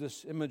used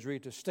this imagery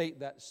to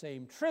state that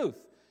same truth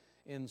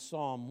in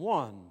Psalm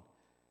 1.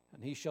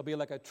 And he shall be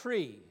like a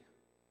tree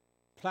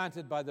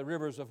planted by the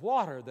rivers of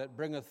water that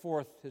bringeth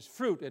forth his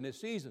fruit in his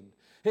season.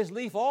 His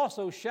leaf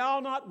also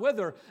shall not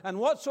wither, and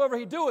whatsoever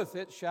he doeth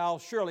it shall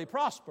surely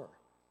prosper.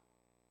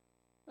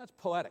 That's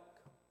poetic.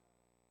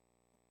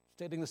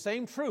 Stating the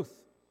same truth,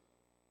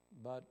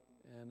 but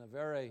in a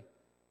very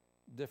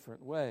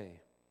different way.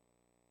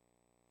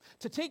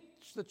 To teach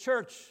the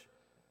church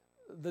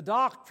the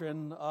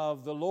doctrine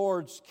of the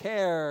Lord's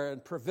care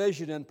and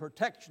provision and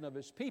protection of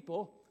his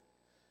people,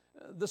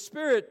 the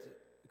Spirit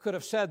could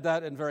have said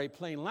that in very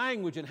plain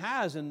language, and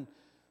has, in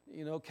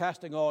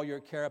casting all your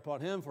care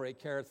upon him, for he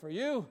careth for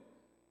you.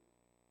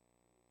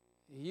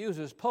 He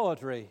uses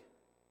poetry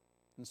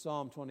in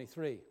Psalm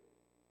 23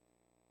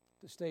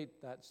 to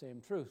state that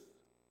same truth.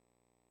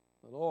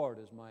 The Lord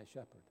is my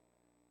shepherd,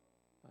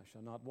 I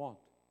shall not want.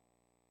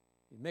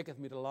 He maketh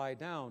me to lie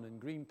down in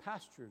green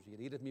pastures. He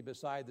leadeth me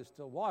beside the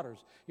still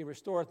waters. He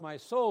restoreth my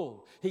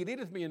soul. He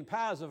leadeth me in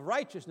paths of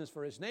righteousness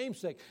for his name's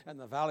sake. And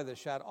the valley of the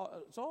shadow,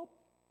 it's all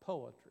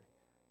poetry.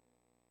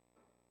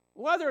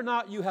 Whether or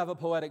not you have a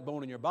poetic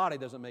bone in your body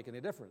doesn't make any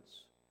difference.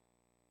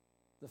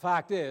 The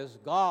fact is,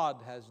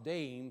 God has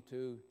deigned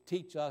to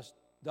teach us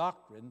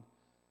doctrine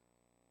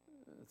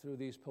through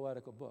these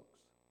poetical books.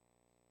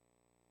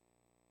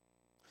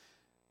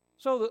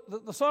 So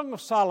the Song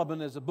of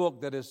Solomon is a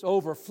book that is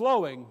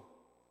overflowing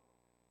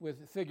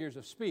with figures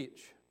of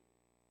speech,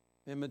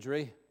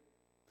 imagery,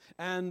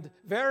 and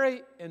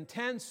very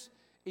intense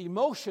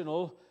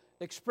emotional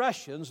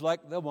expressions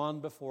like the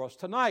one before us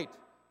tonight.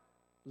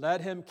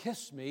 Let him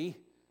kiss me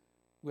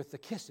with the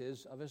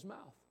kisses of his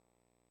mouth.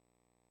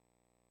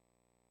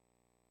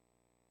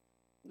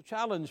 The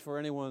challenge for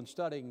anyone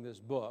studying this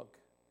book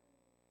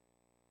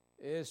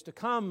is to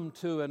come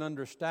to an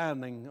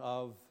understanding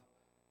of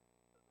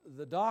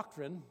the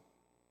doctrine,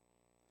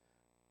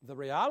 the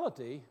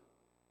reality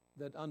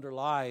that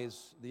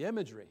underlies the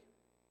imagery,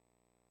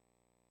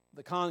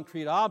 the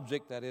concrete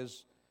object that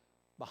is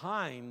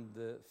behind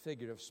the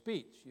figure of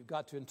speech. You've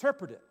got to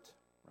interpret it,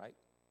 right?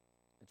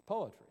 It's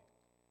poetry.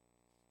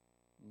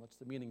 And what's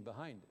the meaning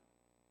behind it?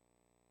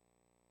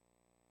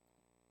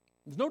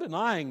 There's no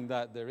denying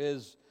that there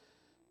is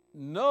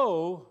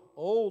no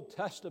Old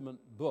Testament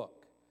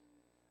book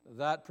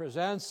that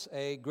presents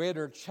a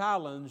greater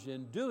challenge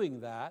in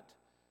doing that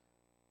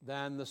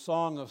than the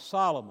Song of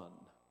Solomon.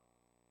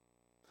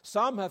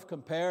 Some have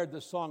compared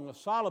the Song of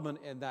Solomon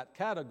in that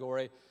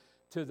category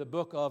to the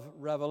book of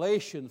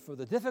Revelation for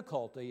the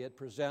difficulty it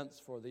presents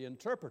for the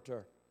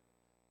interpreter.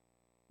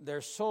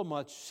 There's so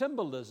much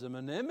symbolism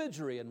and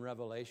imagery in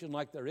Revelation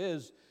like there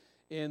is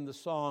in the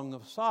Song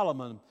of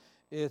Solomon.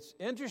 It's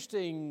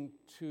interesting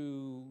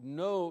to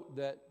note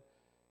that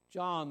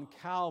John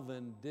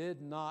Calvin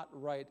did not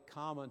write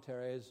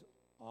commentaries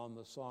on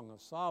the Song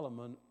of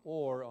Solomon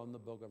or on the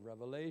book of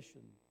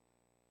Revelation.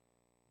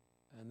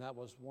 And that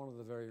was one of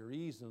the very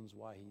reasons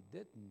why he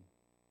didn't.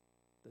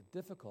 The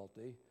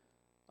difficulty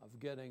of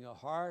getting a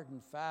hard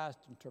and fast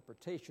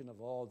interpretation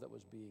of all that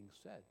was being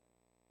said.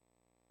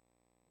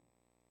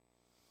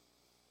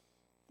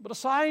 But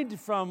aside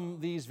from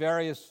these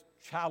various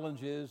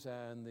challenges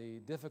and the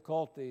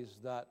difficulties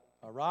that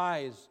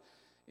arise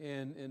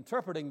in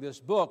interpreting this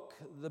book,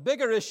 the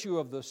bigger issue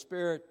of the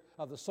spirit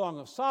of the Song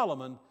of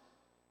Solomon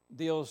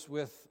deals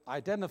with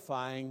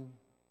identifying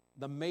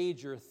the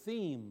major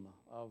theme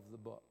of the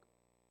book.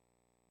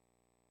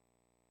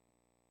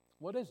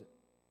 What is it?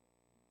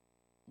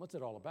 What's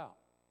it all about?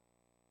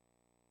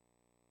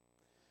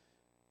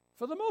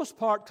 For the most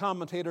part,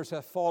 commentators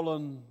have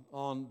fallen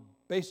on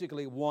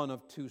basically one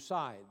of two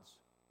sides.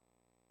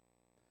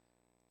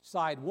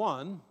 Side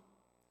one,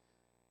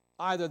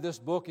 either this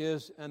book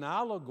is an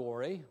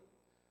allegory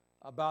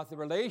about the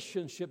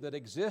relationship that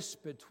exists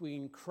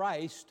between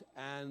Christ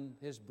and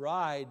his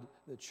bride,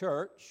 the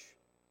church.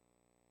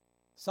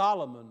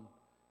 Solomon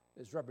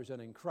is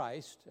representing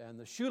Christ, and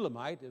the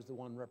Shulamite is the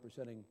one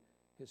representing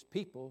his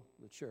people,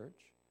 the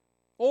church.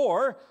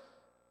 Or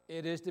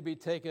it is to be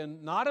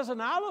taken not as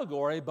an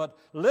allegory, but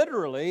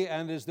literally,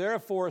 and is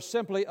therefore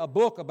simply a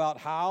book about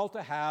how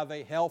to have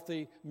a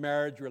healthy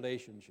marriage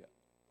relationship.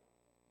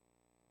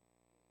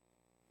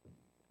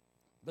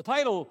 The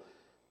title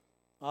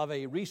of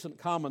a recent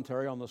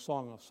commentary on the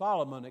Song of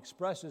Solomon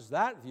expresses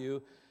that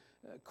view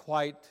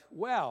quite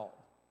well.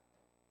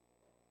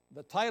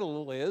 The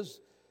title is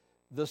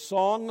The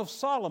Song of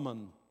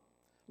Solomon,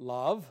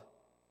 Love,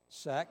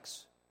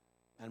 Sex,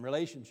 and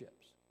Relationships.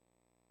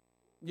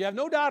 You have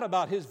no doubt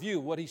about his view,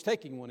 what he's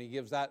taking when he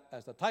gives that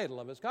as the title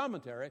of his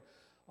commentary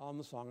on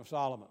the Song of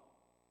Solomon.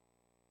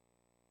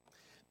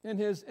 In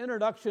his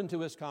introduction to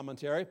his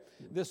commentary,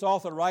 this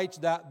author writes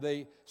that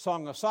the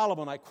Song of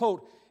Solomon, I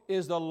quote,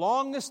 is the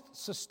longest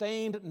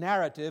sustained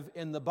narrative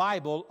in the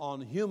Bible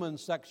on human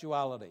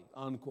sexuality,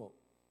 unquote.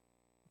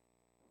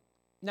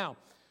 Now,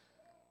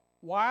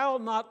 while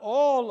not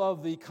all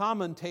of the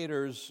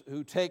commentators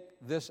who take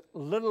this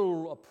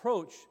literal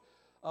approach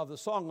of the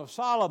Song of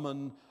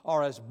Solomon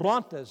are as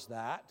blunt as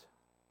that,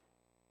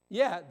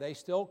 yet they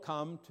still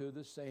come to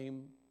the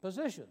same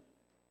position.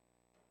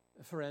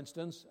 For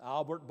instance,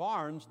 Albert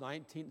Barnes,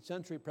 19th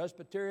century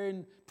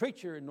Presbyterian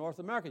preacher in North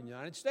America, in the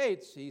United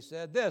States, he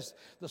said this: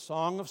 the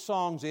Song of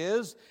Songs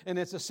is, in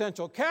its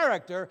essential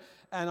character,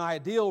 an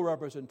ideal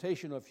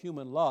representation of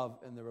human love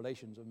in the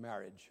relations of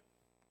marriage.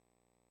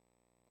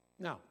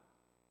 Now,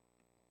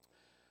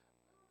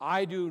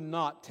 I do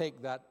not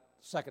take that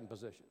second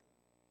position,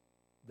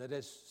 that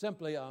it's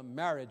simply a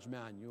marriage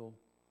manual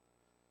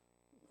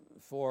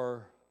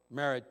for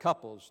married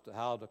couples to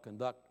how to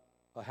conduct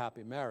a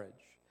happy marriage.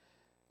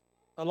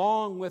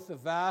 Along with the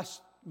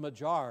vast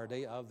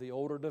majority of the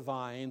older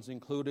divines,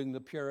 including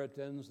the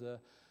Puritans, the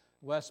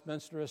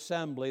Westminster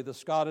Assembly, the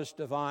Scottish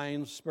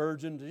divines,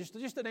 Spurgeon,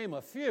 just to name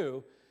a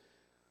few,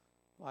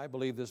 I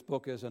believe this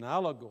book is an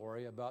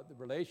allegory about the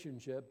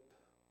relationship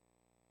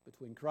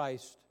between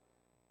Christ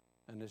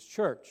and His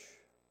church,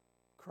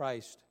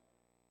 Christ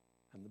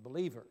and the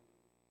believer.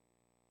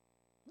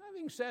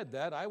 Having said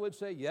that, I would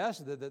say yes,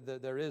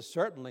 there is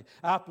certainly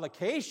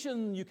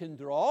application you can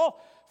draw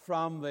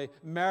from the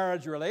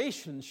marriage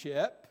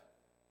relationship.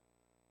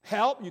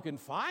 Help you can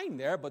find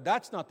there, but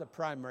that's not the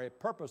primary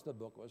purpose the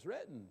book was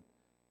written.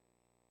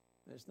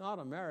 It's not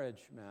a marriage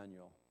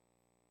manual,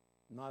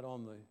 not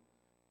on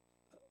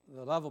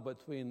the level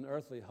between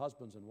earthly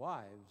husbands and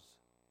wives.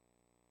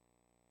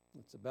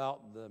 It's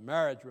about the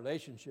marriage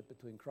relationship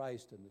between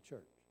Christ and the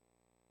church.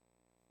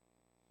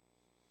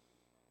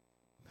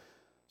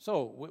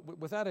 So,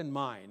 with that in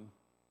mind,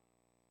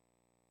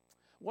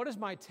 what is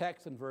my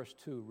text in verse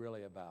 2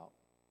 really about?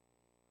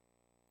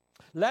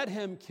 Let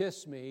him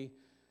kiss me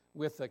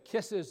with the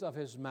kisses of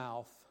his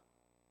mouth,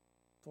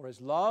 for his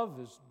love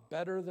is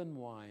better than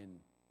wine.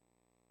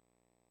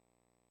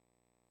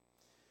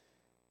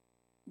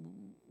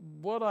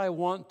 What I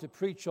want to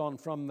preach on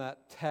from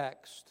that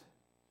text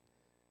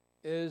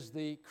is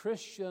the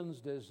Christian's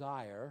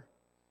desire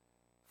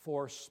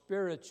for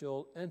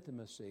spiritual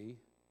intimacy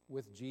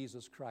with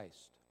Jesus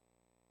Christ.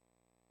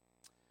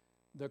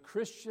 The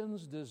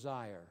Christian's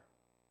desire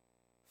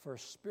for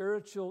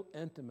spiritual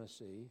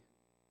intimacy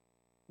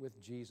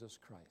with Jesus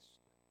Christ.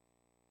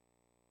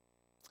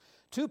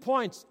 2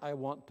 points I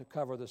want to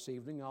cover this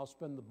evening. I'll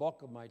spend the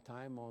bulk of my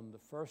time on the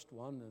first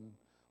one and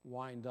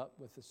wind up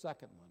with the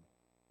second one.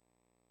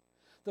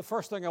 The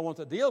first thing I want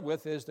to deal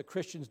with is the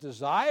Christian's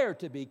desire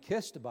to be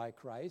kissed by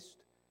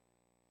Christ.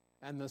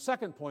 And the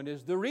second point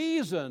is the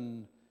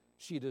reason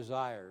she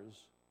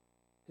desires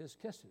His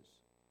kisses.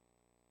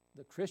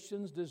 The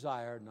Christian's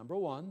desire, number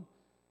one,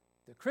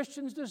 the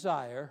Christian's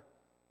desire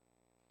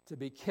to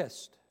be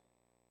kissed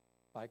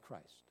by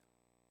Christ.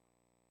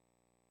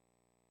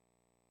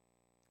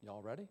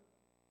 Y'all ready?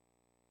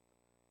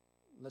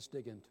 Let's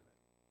dig into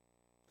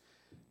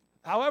it.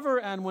 However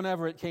and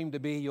whenever it came to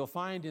be, you'll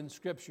find in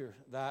Scripture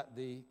that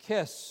the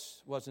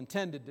kiss was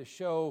intended to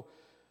show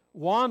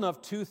one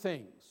of two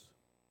things.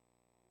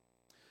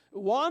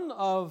 One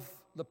of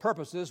the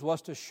purposes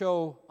was to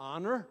show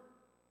honor,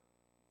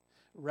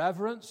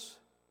 reverence,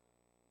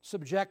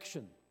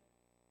 subjection.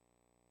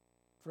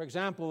 For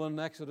example, in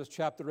Exodus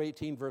chapter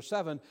 18, verse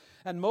 7,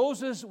 and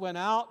Moses went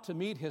out to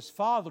meet his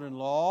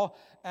father-in-law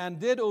and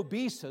did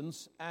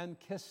obeisance and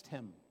kissed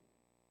him.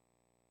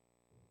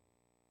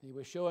 He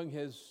was showing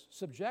his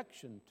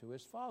subjection to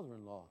his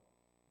father-in-law,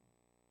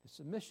 his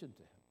submission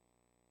to him,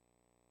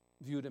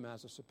 viewed him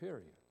as a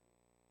superior.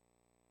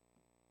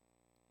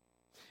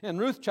 In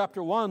Ruth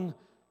chapter 1,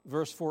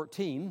 verse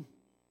 14,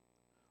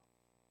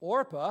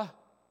 Orpah,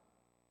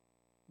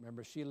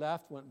 remember she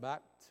left, went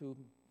back to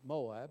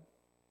Moab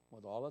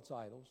with all its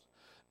idols.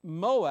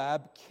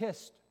 Moab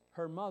kissed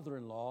her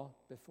mother-in-law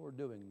before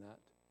doing that.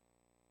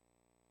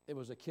 It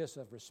was a kiss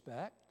of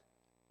respect,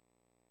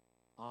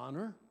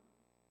 honor,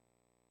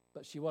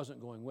 but she wasn't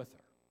going with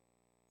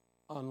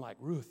her. Unlike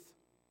Ruth,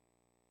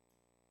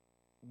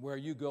 where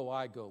you go,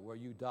 I go. Where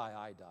you die,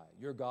 I die.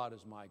 Your God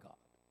is my God.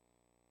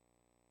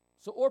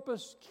 So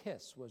Orpah's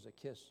kiss was a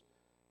kiss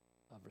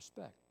of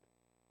respect.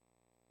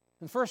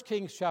 In 1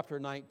 Kings chapter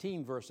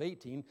 19, verse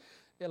 18,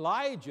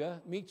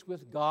 Elijah meets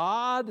with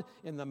God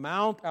in the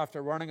mount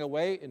after running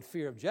away in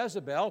fear of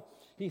Jezebel.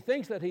 He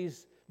thinks that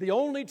he's the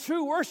only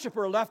true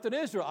worshiper left in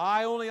Israel.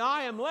 Only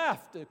I am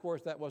left. Of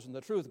course, that wasn't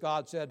the truth.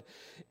 God said,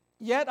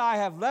 yet I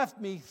have left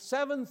me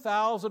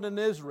 7,000 in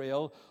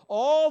Israel,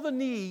 all the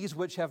knees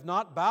which have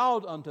not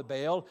bowed unto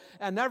Baal,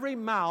 and every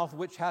mouth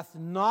which hath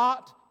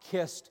not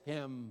kissed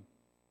him.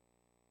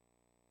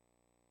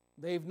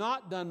 They've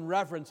not done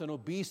reverence and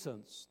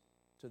obeisance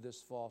to this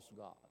false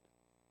god.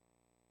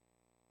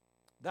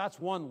 That's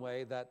one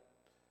way that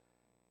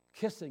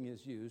kissing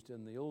is used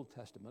in the Old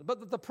Testament.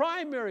 But the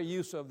primary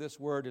use of this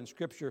word in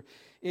Scripture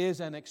is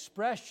an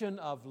expression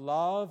of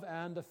love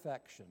and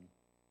affection.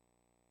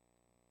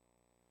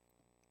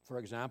 For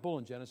example,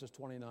 in Genesis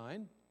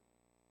 29,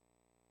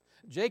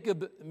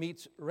 Jacob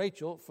meets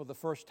Rachel for the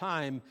first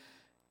time,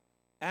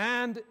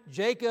 and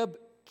Jacob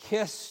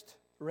kissed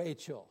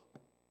Rachel.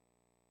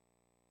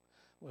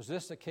 Was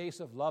this a case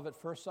of love at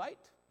first sight?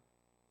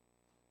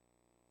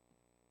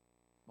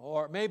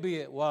 Or maybe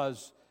it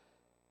was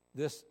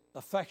this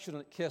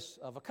affectionate kiss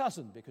of a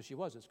cousin because she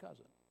was his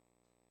cousin.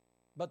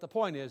 But the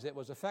point is, it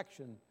was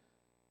affection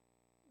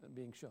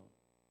being shown.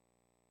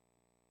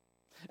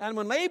 And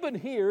when Laban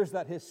hears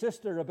that his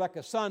sister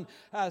Rebekah's son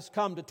has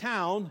come to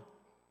town,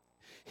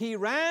 he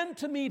ran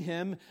to meet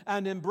him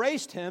and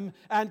embraced him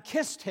and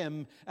kissed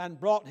him and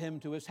brought him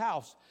to his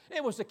house.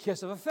 It was a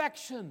kiss of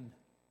affection.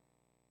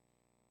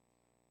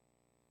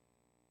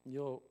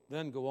 You'll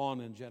then go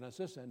on in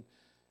Genesis and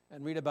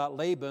read about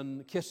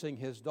Laban kissing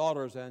his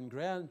daughters and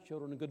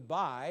grandchildren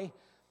goodbye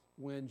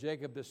when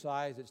Jacob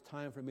decides it's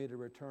time for me to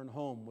return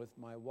home with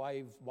my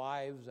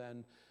wives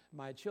and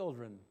my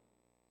children.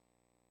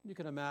 You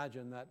can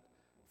imagine that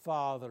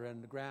father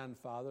and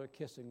grandfather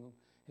kissing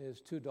his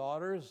two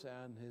daughters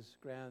and his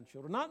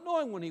grandchildren, not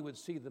knowing when he would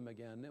see them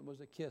again. It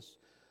was a kiss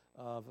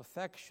of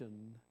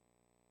affection.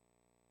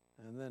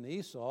 And then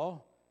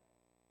Esau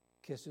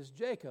kisses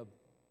Jacob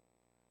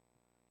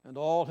and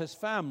all his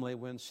family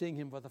when seeing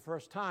him for the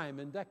first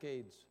time in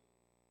decades.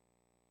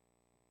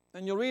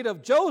 And you'll read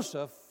of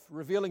Joseph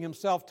revealing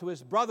himself to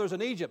his brothers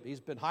in Egypt.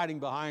 He's been hiding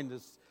behind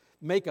his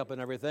makeup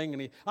and everything,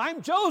 and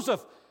I'm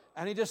Joseph!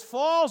 And he just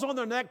falls on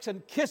their necks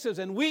and kisses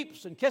and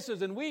weeps and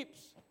kisses and weeps.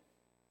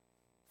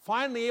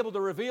 Finally able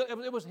to reveal,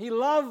 he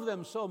loved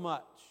them so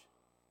much.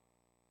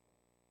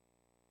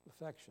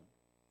 Affection.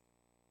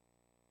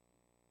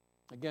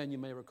 Again, you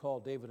may recall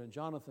David and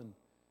Jonathan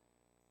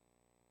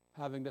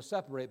having to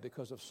separate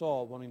because of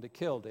Saul wanting to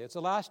kill David. It's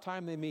the last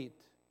time they meet.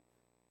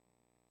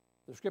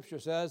 The scripture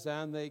says,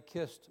 and they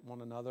kissed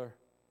one another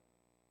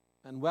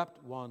and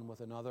wept one with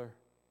another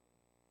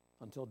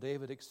until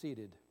David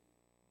exceeded.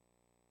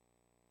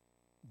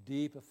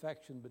 Deep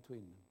affection between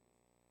them.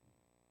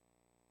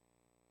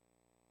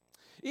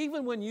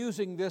 Even when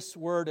using this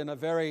word in a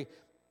very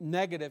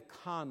negative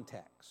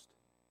context,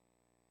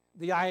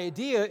 the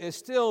idea is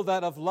still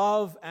that of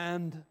love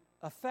and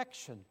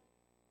affection.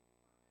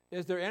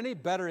 Is there any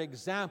better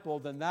example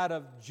than that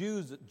of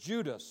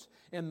Judas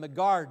in the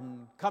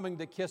garden coming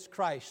to kiss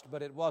Christ,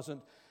 but it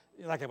wasn't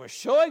like it was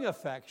showing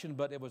affection,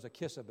 but it was a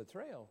kiss of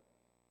betrayal.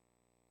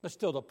 But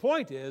still the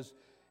point is,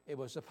 it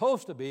was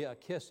supposed to be a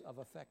kiss of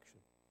affection.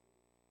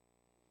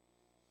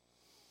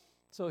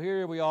 So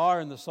here we are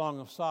in the Song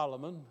of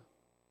Solomon,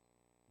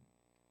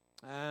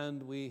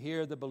 and we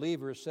hear the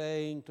believer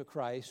saying to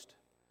Christ,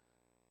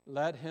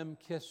 let him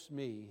kiss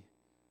me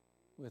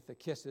with the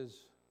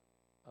kisses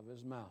of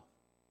his mouth.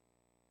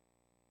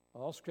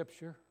 All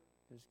Scripture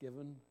is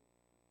given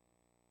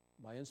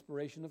by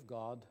inspiration of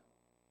God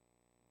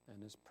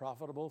and is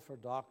profitable for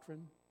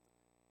doctrine,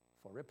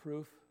 for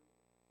reproof,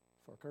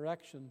 for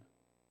correction,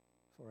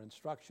 for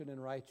instruction in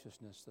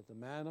righteousness, that the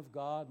man of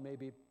God may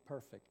be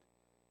perfect,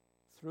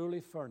 truly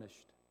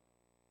furnished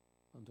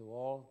unto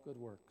all good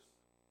works.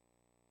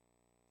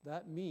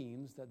 That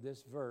means that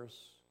this verse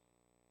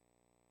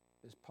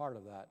is part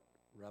of that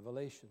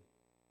revelation,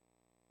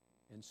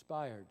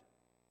 inspired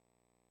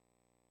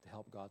to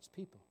help God's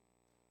people.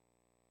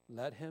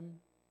 Let him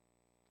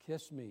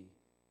kiss me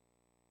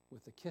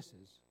with the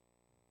kisses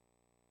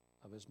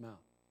of his mouth.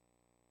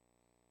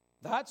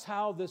 That's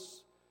how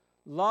this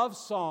love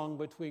song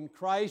between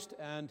Christ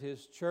and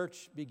his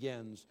church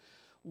begins.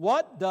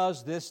 What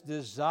does this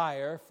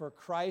desire for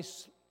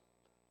Christ's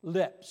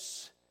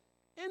lips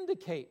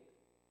indicate?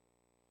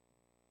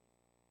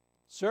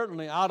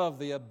 Certainly, out of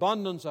the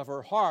abundance of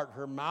her heart,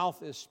 her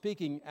mouth is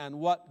speaking, and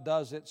what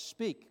does it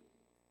speak?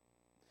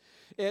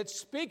 It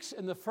speaks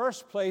in the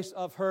first place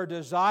of her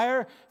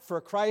desire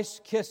for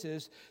Christ's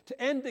kisses.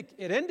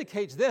 It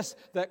indicates this,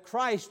 that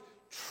Christ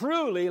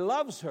truly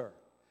loves her.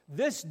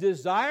 This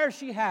desire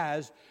she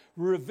has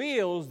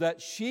reveals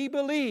that she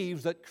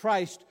believes that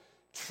Christ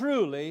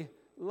truly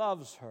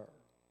loves her.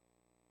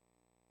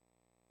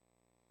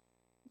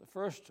 The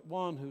first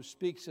one who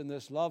speaks in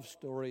this love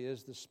story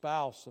is the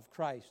spouse of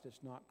Christ.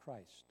 It's not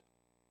Christ.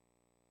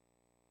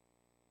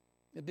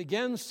 It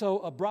begins so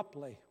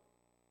abruptly,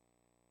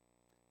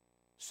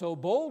 so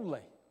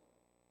boldly.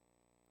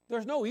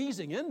 There's no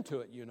easing into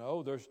it, you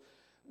know. There's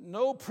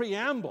no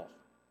preamble.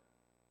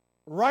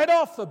 Right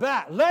off the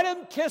bat, let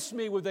him kiss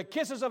me with the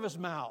kisses of his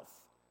mouth.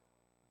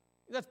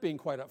 That's being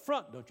quite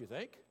upfront, don't you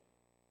think?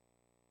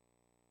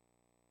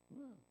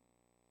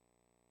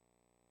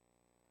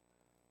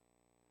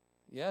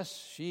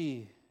 Yes,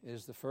 she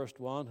is the first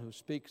one who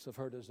speaks of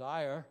her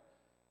desire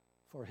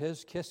for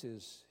his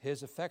kisses,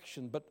 his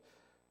affection. But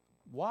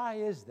why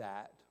is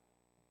that?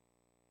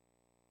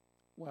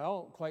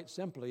 Well, quite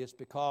simply, it's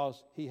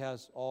because he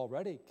has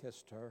already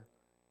kissed her.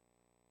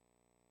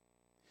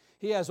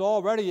 He has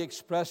already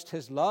expressed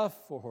his love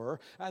for her,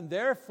 and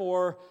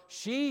therefore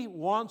she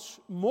wants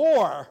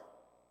more.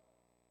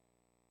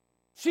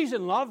 She's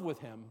in love with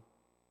him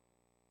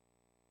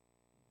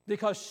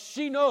because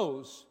she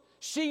knows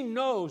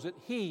that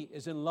he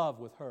is in love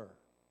with her.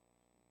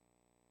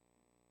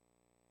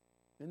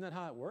 Isn't that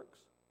how it works?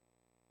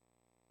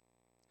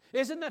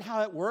 Isn't that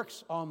how it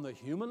works on the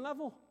human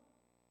level?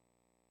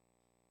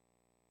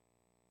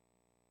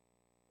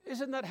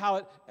 Isn't that how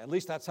at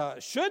least that's how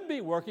it should be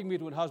working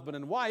between husband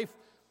and wife?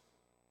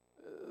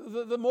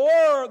 The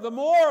more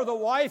the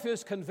wife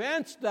is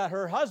convinced that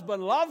her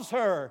husband loves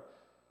her,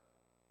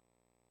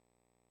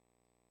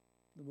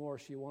 the more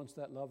she wants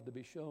that love to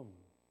be shown.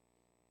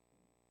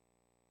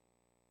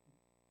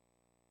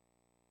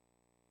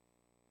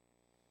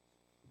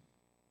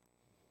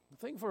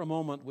 Think for a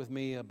moment with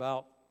me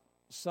about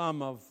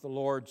some of the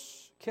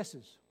Lord's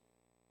kisses.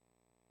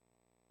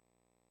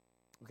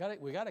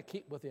 We got to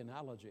keep with the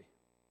analogy,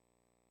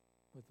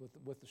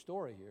 with the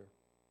story here.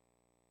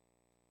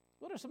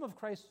 What are some of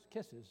Christ's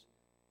kisses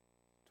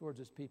towards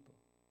his people?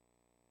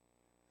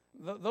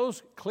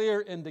 Those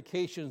clear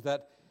indications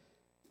that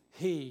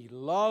he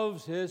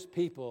loves his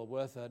people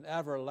with an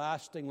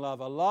everlasting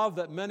love, a love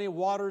that many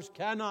waters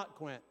cannot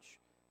quench.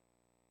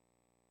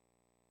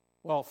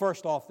 Well,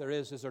 first off,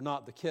 is there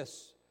not the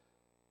kiss?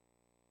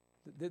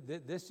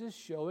 This is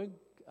showing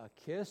a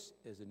kiss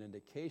is an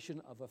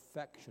indication of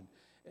affection.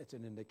 It's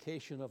an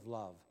indication of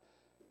love.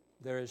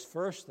 There is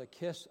first the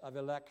kiss of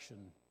election.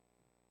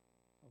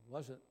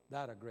 Wasn't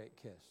that a great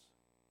kiss?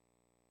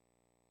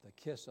 The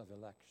kiss of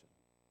election.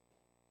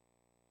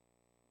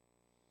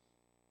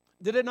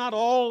 Did it not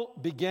all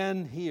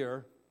begin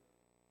here?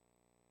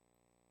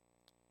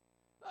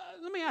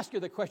 Let me ask you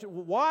the question,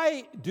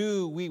 why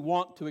do we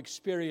want to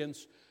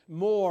experience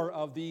more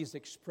of these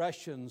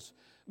expressions,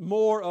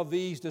 more of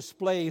these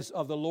displays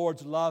of the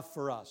Lord's love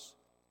for us?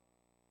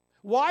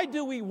 Why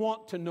do we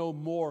want to know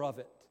more of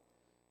it?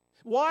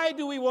 Why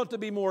do we want to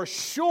be more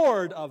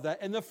assured of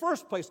that in the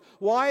first place?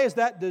 Why is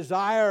that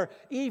desire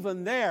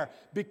even there?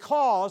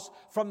 Because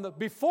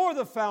before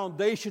the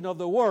foundation of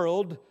the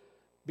world,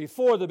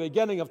 before the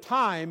beginning of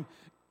time,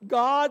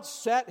 God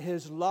set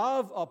His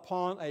love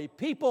upon a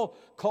people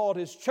called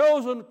His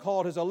chosen,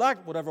 called His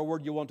elect, whatever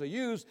word you want to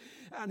use,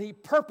 and He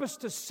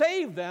purposed to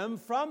save them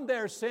from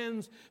their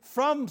sins,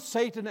 from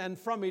Satan, and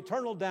from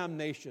eternal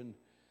damnation.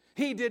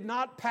 He did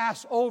not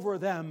pass over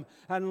them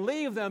and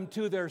leave them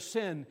to their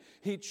sin.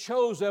 He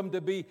chose them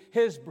to be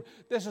His.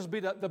 This will be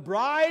the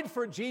bride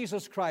for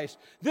Jesus Christ.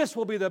 This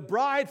will be the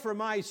bride for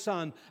my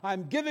Son.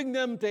 I'm giving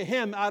them to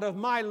Him out of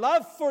my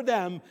love for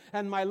them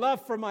and my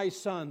love for my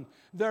Son.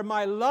 They're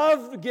my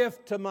love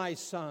gift to my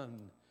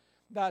Son.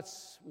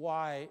 That's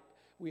why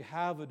we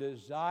have a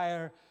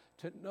desire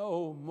to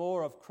know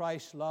more of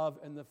Christ's love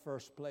in the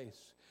first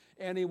place.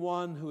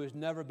 Anyone who has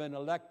never been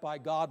elected by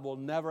God will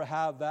never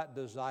have that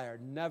desire.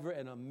 Never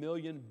in a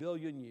million,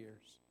 billion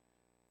years.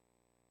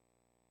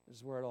 This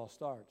is where it all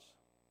starts.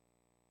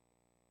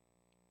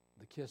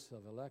 The kiss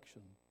of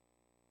election.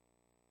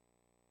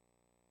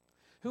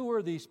 Who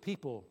were these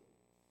people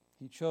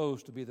He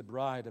chose to be the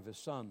bride of His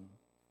Son?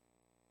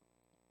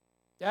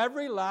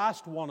 Every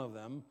last one of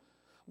them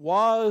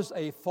was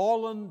a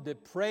fallen,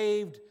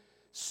 depraved,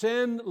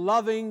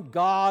 sin-loving,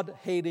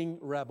 God-hating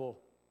rebel.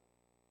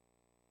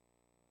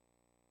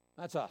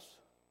 That's us.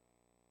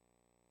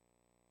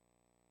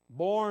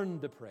 Born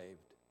depraved.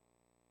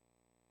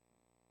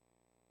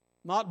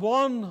 Not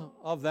one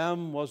of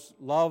them was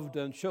loved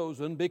and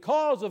chosen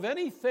because of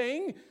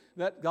anything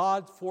that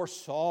God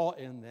foresaw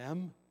in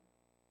them.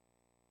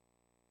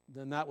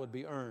 Then that would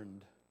be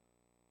earned.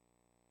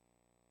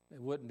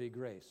 It wouldn't be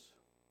grace.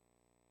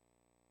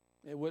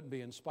 It wouldn't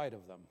be in spite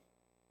of them.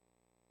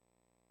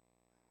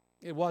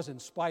 It was in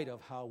spite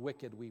of how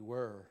wicked we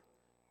were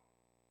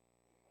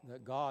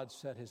that God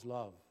set His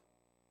love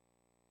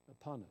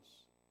upon us.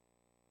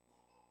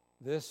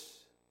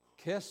 This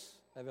kiss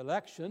of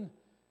election,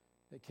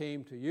 it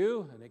came to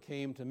you and it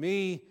came to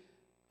me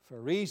for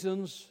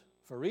reasons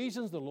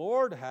the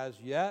Lord has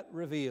yet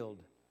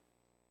revealed.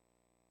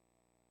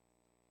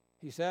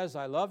 He says,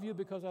 I love you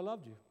because I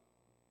loved you.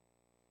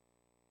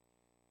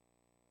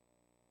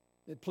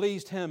 It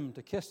pleased Him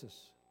to kiss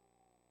us.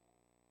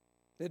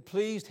 It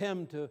pleased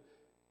Him to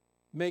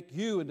make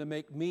you and to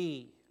make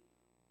me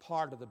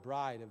part of the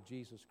bride of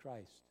Jesus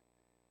Christ.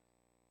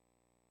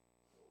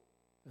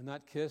 And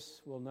that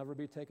kiss will never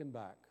be taken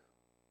back.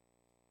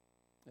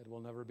 It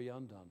will never be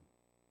undone.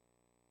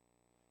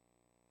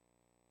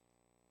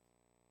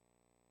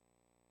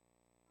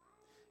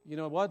 You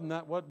know, wasn't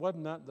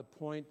that the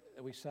point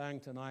that we sang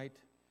tonight?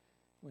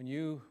 When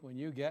you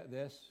get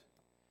this,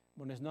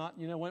 when it's not,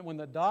 you know, when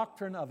the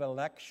doctrine of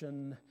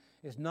election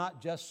is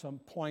not just some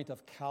point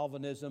of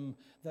Calvinism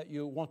that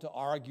you want to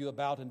argue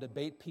about and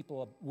debate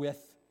people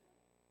with,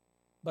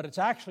 but it's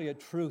actually a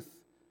truth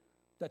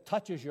that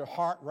touches your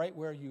heart right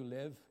where you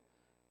live,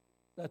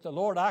 that the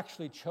Lord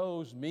actually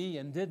chose me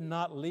and did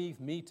not leave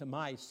me to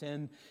my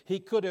sin. He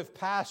could have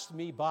passed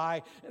me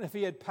by, and if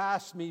He had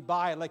passed me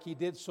by like He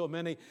did so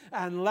many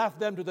and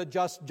left them to the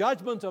just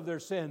judgment of their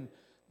sin,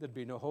 there'd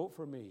be no hope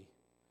for me.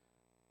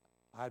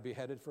 I'd be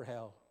headed for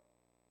hell.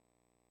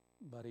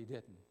 But He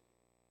didn't.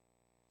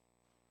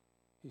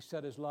 He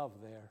set His love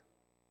there.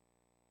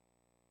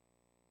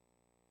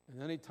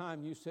 And any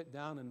time you sit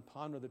down and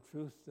ponder the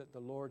truth that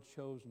the Lord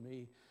chose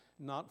me,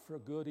 not for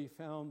good He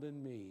found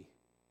in me,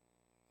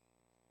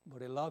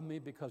 but He loved me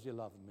because He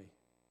loved me,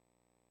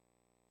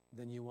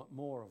 then you want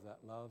more of that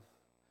love.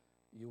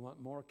 You want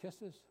more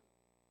kisses.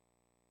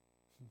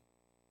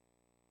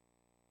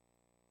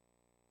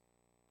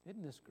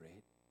 Isn't this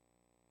great?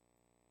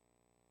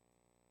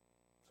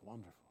 It's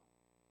wonderful.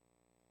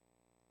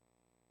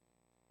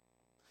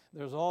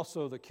 There's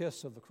also the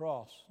kiss of the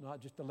cross, not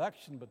just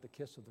election, but the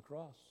kiss of the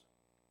cross.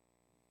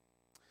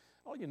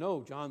 Oh, you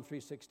know John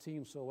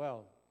 3:16 so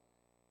well.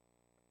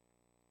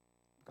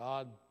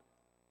 God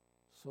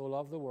so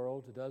loved the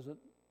world. It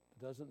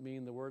doesn't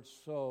mean the word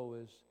so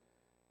is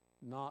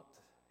not,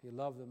 he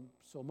loved them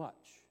so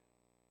much.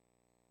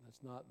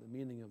 That's not the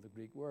meaning of the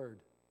Greek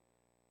word.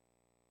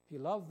 He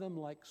loved them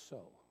like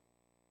so.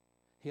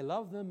 He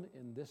loved them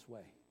in this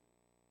way,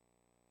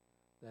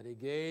 that he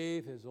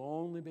gave his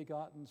only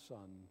begotten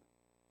Son,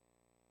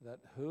 that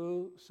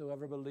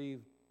whosoever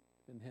believed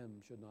in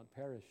him should not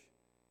perish,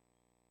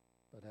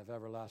 but have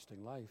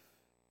everlasting life.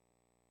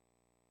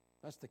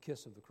 That's the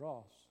kiss of the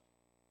cross.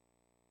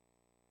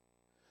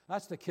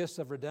 That's the kiss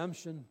of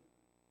redemption.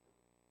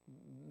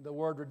 The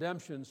word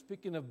redemption,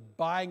 speaking of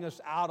buying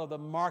us out of the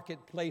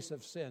marketplace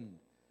of sin.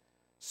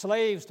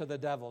 Slaves to the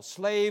devil,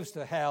 slaves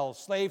to hell,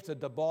 slaves to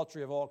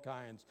debauchery of all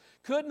kinds.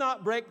 Could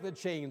not break the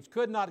chains,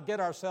 could not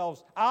get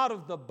ourselves out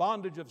of the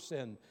bondage of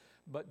sin.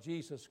 But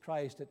Jesus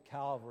Christ at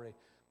Calvary,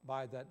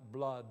 by that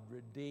blood,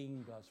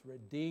 redeemed us.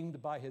 Redeemed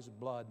by his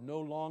blood, no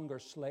longer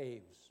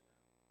slaves.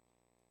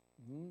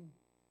 No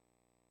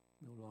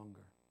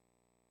longer.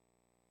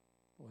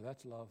 Boy,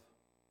 that's love.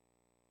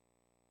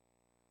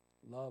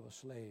 Love a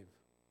slave.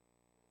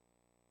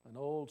 An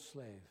old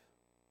slave.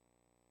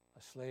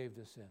 A slave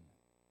to sin.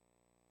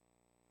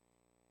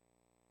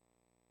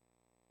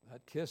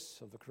 That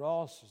kiss of the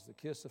cross is the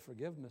kiss of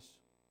forgiveness.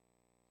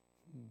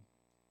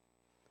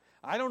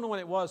 I don't know when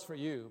it was for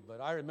you, but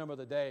I remember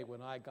the day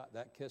when I got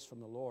that kiss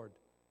from the Lord.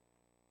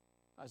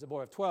 I was a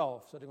boy of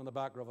 12, sitting on the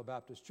back row of a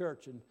Baptist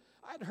church, and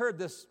I'd heard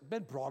this,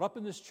 been brought up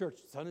in this church,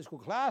 Sunday school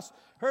class,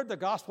 heard the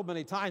gospel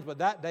many times, but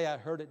that day I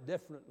heard it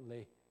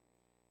differently.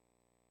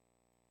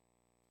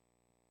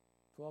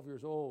 12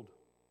 years old.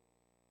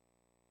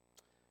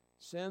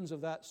 Sins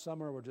of that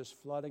summer were just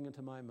flooding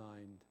into my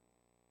mind.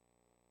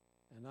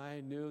 And I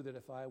knew that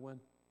if I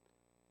went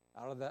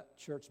out of that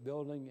church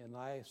building and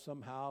I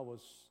somehow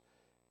was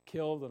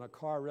killed in a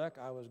car wreck,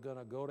 I was going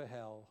to go to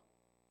hell.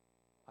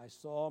 I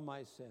saw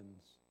my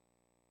sins.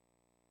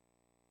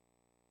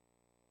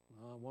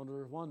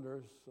 Wonder of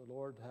wonders, the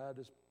Lord had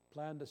his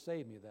plan to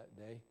save me that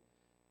day.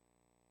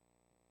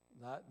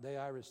 That day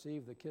I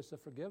received the kiss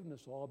of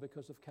forgiveness, all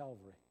because of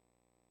Calvary.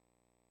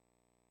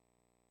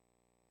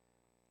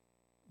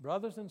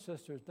 Brothers and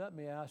sisters, let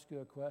me ask you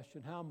a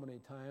question. How many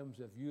times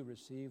have you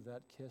received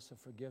that kiss of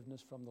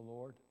forgiveness from the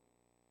Lord?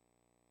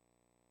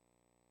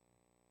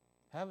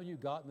 Haven't you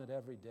gotten it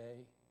every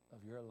day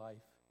of your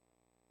life?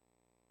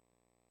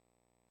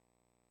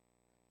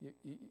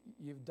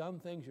 You've done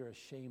things you're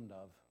ashamed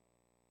of,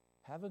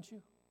 haven't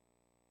you?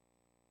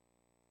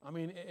 I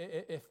mean,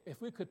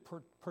 if we could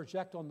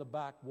project on the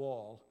back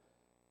wall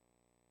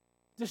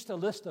just a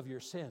list of your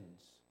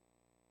sins,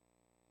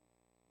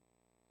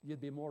 you'd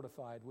be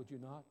mortified, would you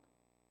not?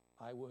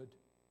 I would.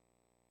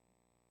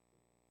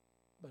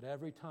 But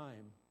every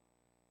time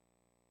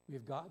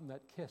we've gotten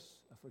that kiss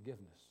of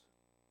forgiveness,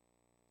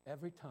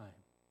 every time,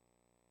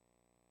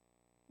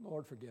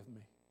 Lord, forgive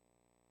me.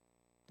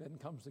 Then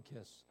comes the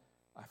kiss,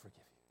 I forgive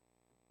you.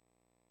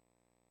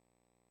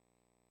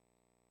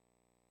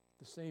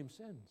 The same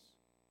sins,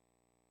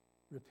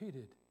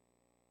 repeated,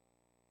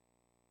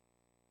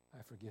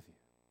 I forgive you.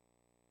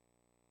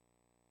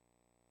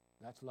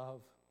 That's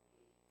love.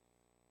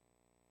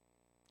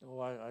 Oh,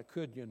 I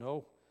could,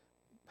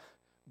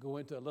 go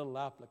into a little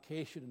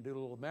application and do a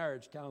little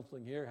marriage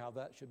counseling here, how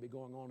that should be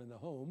going on in the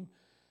home.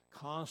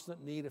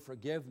 Constant need of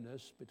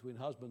forgiveness between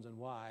husbands and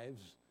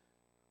wives.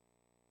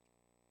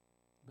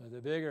 But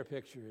the bigger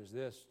picture is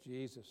this: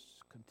 Jesus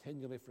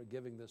continually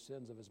forgiving the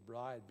sins of his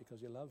bride because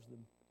he loves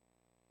them.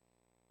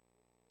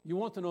 You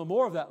want to know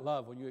more of that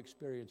love when you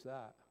experience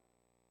that.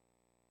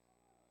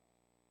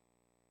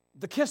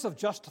 The kiss of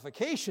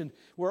justification,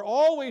 we're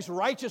always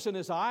righteous in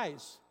his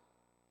eyes.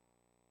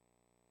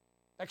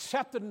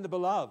 Accepted in the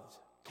beloved.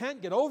 Can't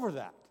get over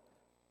that.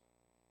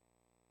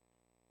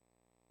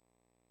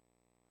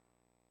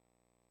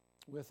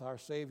 With our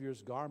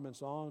Savior's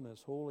garments on, as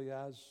holy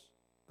as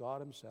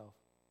God himself.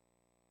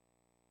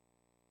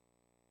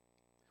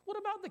 What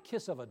about the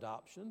kiss of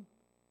adoption?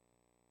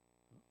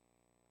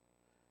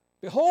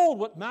 Behold,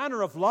 what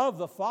manner of love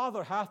the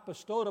Father hath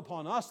bestowed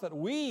upon us, that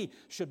we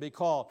should be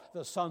called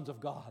the sons of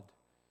God.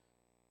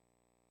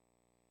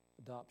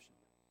 Adoption.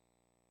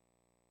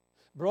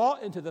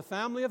 Brought into the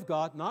family of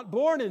God, not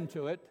born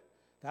into it.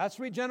 That's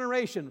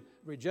regeneration.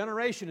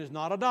 Regeneration is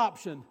not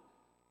adoption.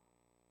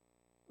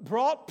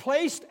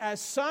 Placed as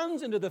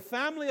sons into the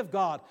family of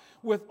God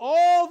with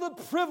all the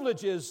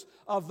privileges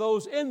of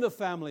those in the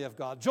family of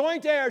God.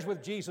 Joint heirs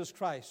with Jesus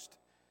Christ.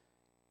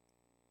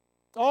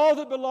 All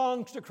that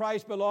belongs to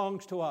Christ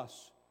belongs to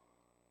us.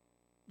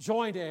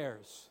 Joint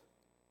heirs.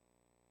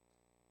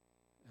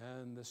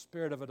 And the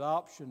spirit of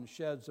adoption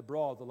sheds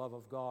abroad the love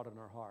of God in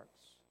our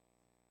hearts.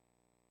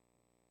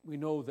 We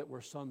know that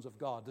we're sons of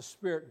God. The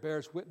Spirit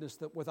bears witness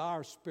that with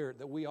our spirit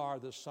that we are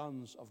the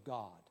sons of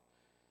God.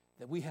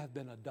 that we have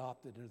been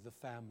adopted into the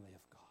family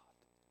of God.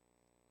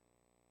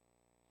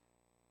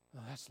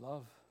 Now, that's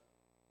love.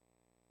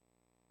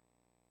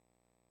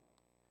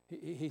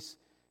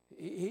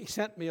 He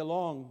sent me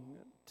along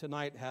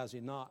tonight, has he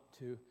not,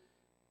 to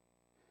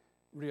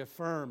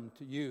reaffirm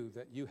to you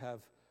that you have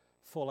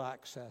full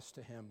access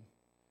to him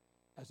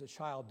as a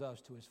child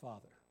does to his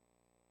father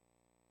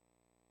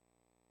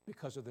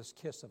because of this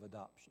kiss of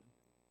adoption.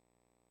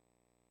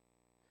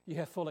 You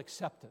have full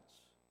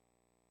acceptance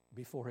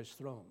before his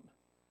throne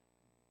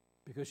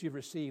because you've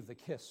received the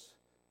kiss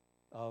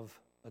of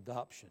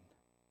adoption.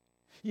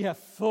 You have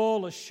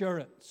full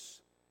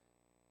assurance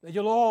that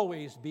you'll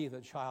always be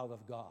the child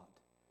of God.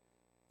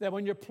 That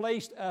when you're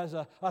placed as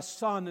a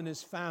son in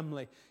his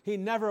family, he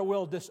never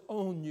will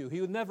disown you. He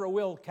never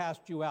will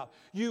cast you out.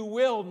 You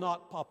will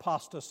not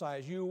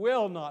apostatize. You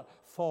will not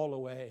fall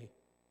away.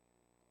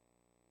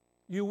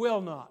 You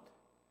will not.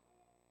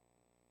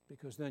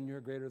 Because then you're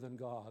greater than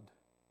God.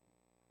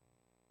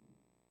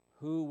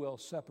 Who will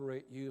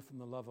separate you from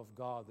the love of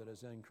God that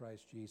is in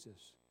Christ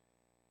Jesus?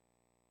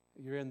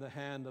 You're in the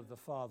hand of the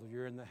Father.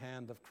 You're in the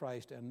hand of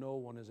Christ, and no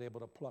one is able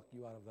to pluck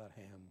you out of that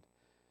hand.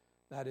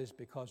 That is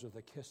because of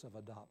the kiss of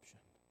adoption.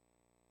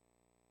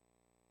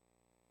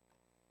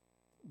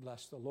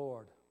 Bless the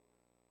Lord,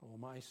 O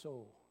my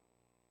soul.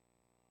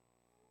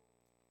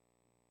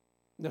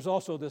 There's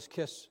also this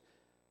kiss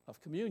of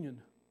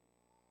communion.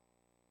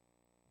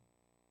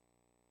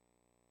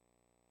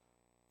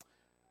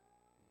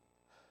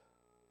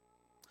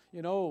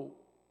 You know,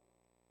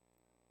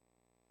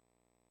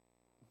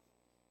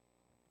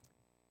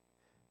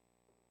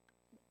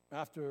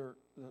 after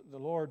the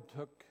Lord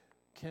took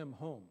Kim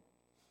home,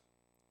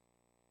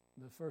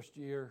 the first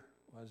year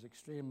was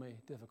extremely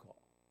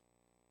difficult.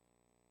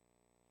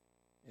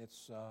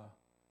 It's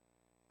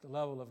the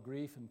level of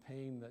grief and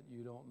pain that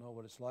you don't know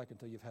what it's like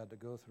until you've had to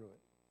go through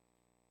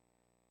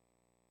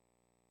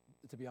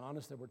it. To be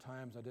honest, there were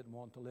times I didn't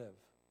want to live,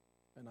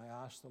 and I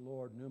asked the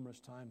Lord numerous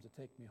times to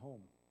take me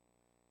home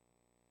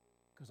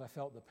because I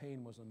felt the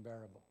pain was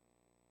unbearable.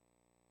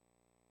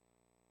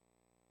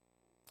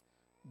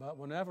 But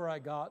whenever I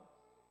got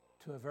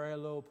to a very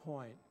low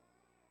point,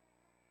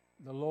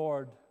 the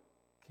Lord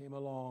came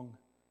along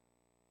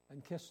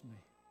and kissed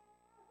me.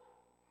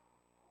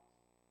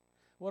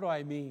 What do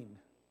I mean?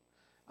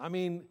 I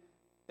mean,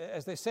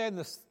 as they say in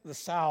the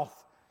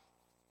South,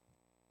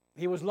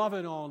 he was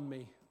loving on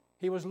me.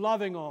 He was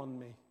loving on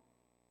me.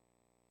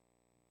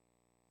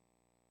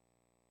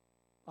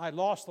 I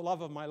lost the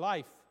love of my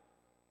life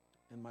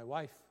and my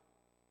wife.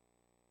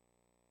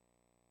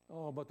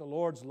 Oh, but the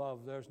Lord's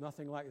love, there's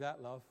nothing like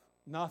that love.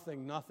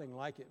 Nothing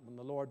like it when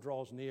the Lord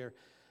draws near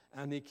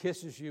and he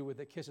kisses you with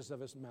the kisses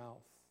of his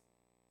mouth.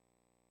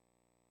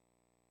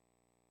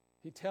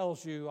 He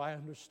tells you, I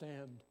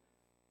understand.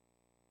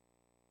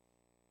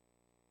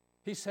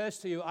 He says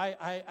to you,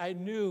 I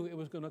knew it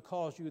was going to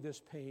cause you this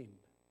pain.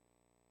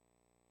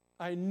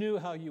 I knew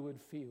how you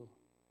would feel.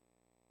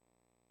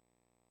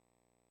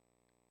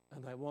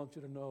 And I want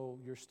you to know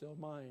you're still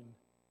mine.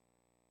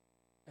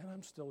 And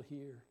I'm still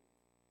here.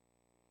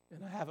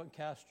 And I haven't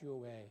cast you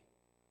away.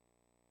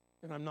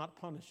 And I'm not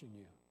punishing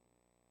you.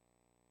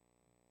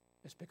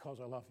 It's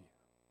because I love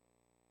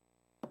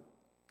you.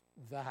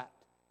 That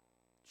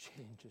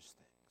changes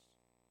things.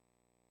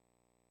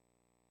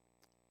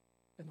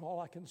 And all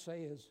I can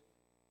say is,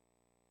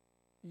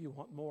 you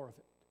want more of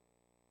it.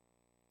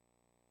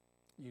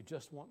 You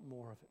just want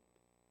more of it.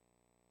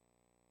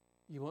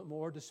 You want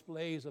more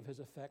displays of his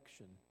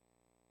affection.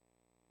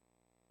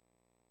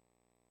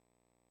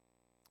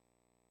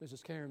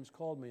 Mrs. Cairns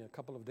called me a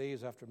couple of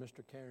days after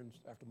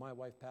after my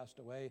wife passed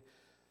away.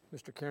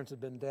 Mr. Cairns had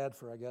been dead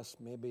for, I guess,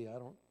 maybe,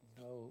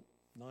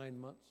 9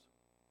 months.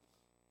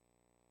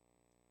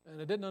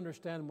 And I didn't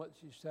understand what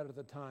she said at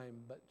the time,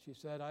 but she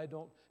said,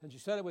 and she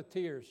said it with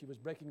tears. She was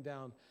breaking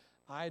down.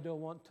 I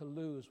don't want to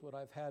lose what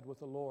I've had with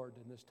the Lord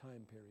in this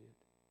time period.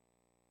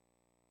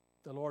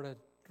 The Lord had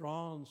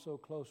drawn so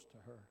close to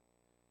her.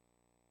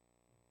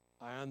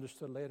 I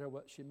understood later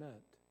what she meant.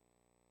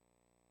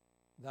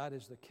 That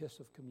is the kiss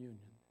of communion.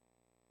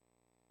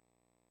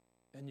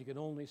 And you can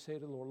only say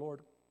to the Lord,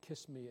 Lord,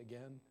 kiss me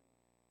again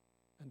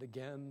and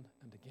again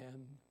and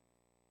again.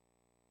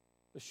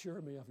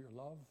 Assure me of your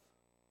love.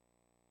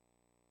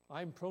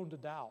 I'm prone to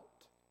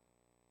doubt,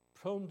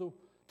 prone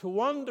to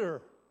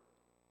wonder,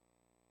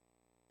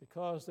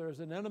 because there's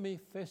an enemy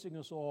facing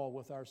us all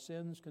with our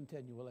sins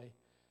continually,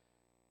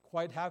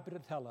 quite happy to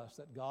tell us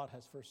that God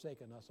has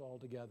forsaken us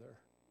altogether.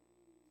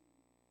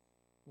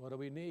 What do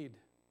we need?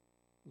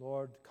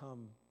 Lord,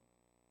 come,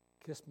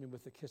 kiss me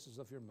with the kisses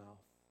of your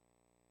mouth.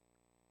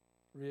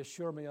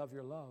 Reassure me of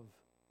your love.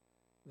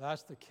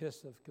 That's the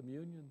kiss of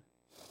communion.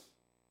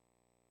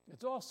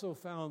 It's also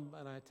found,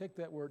 and I take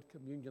that word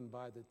communion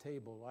by the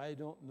table. I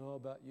don't know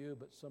about you,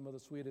 but some of the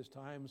sweetest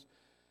times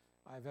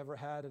I've ever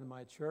had in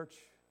my church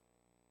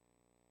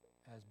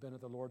has been at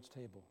the Lord's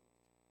table.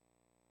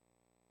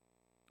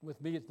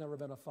 With me, it's never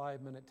been a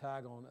 5-minute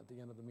tag on at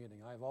the end of the meeting.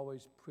 I've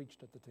always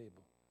preached at the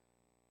table.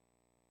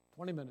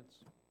 20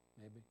 minutes,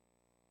 maybe.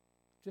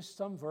 Just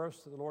some verse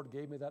that the Lord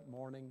gave me that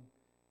morning,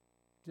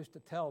 just to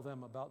tell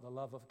them about the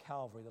love of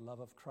Calvary, the love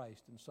of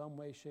Christ, in some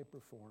way, shape, or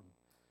form.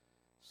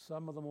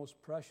 Some of the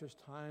most precious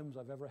times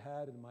I've ever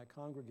had in my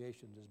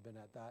congregations has been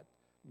at that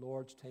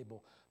Lord's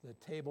table, the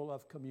table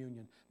of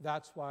communion.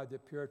 That's why the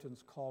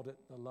Puritans called it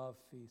the love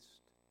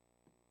feast.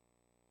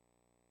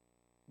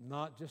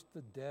 Not just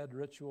the dead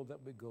ritual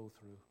that we go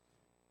through,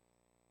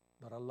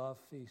 but a love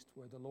feast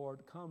where the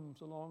Lord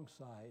comes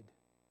alongside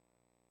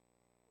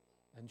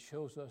and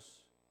shows us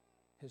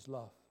His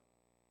love.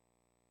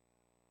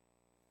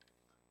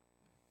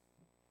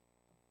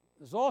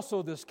 There's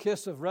also this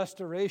kiss of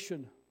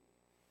restoration.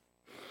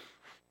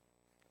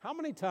 How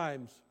many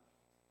times,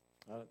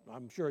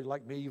 I'm sure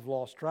like me you've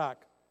lost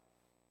track,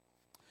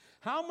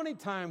 how many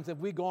times have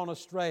we gone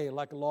astray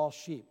like a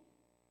lost sheep?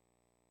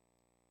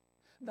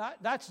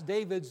 That's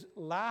David's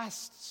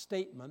last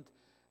statement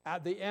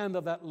at the end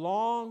of that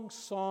long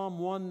Psalm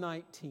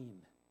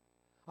 119.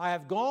 I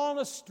have gone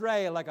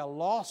astray like a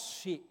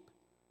lost sheep.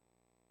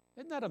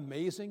 Isn't that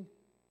amazing?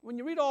 When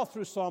you read all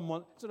through Psalm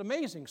 1, it's an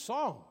amazing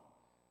song.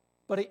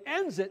 But he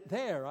ends it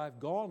there, I've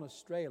gone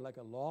astray like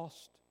a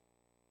lost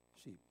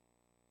sheep.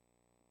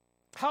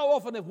 How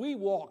often have we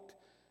walked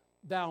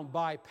down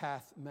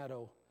bypath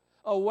meadow,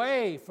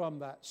 away from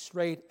that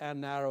straight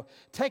and narrow,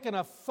 taken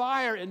a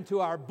fire into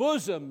our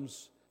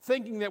bosoms,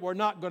 thinking that we're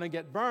not going to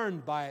get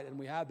burned by it, and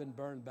we have been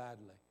burned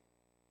badly?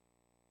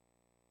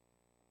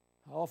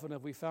 How often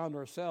have we found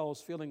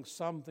ourselves feeling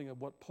something of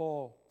what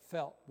Paul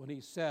felt when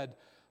he said,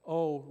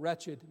 "O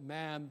wretched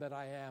man that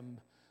I am,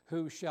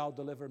 who shall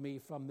deliver me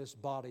from this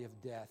body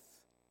of death?"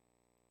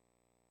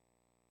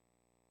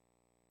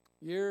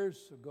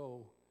 Years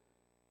ago,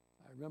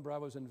 I remember I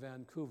was in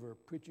Vancouver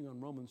preaching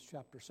on Romans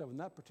chapter 7,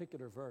 that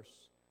particular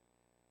verse.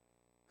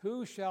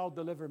 Who shall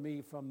deliver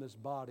me from this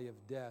body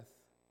of death?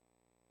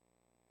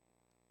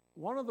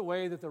 One of the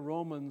ways that the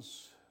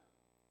Romans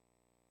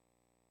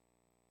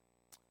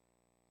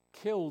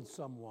killed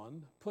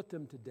someone, put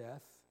them to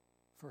death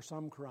for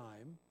some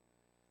crime,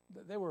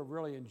 they were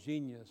really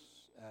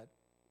ingenious at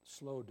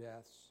slow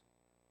deaths.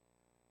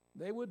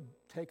 They would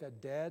take a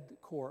dead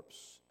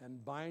corpse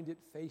and bind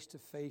it face to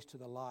face to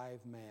the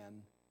live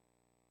man.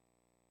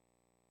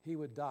 He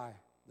would die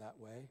that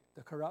way.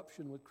 The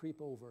corruption would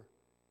creep over.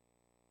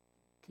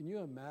 Can you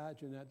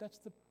imagine that? That's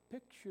the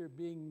picture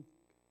being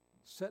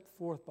set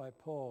forth by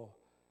Paul.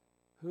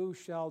 Who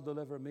shall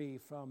deliver me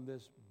from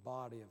this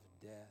body of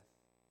death?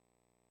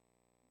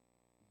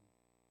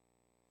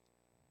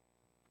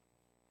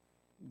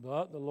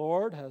 But the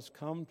Lord has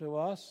come to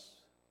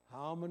us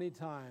how many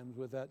times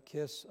with that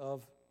kiss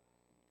of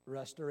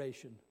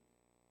restoration?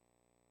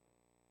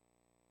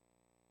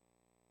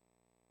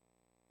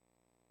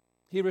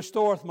 He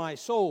restoreth my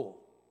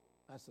soul.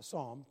 That's the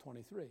Psalm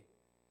 23.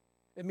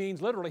 It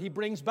means literally, He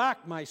brings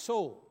back my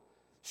soul.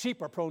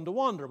 Sheep are prone to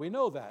wander, we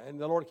know that. And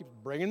the Lord keeps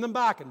bringing them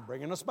back and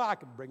bringing us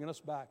back and bringing us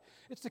back.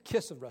 It's the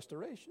kiss of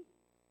restoration.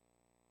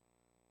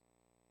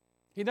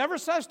 He never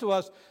says to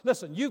us,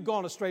 listen, you've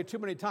gone astray too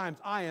many times.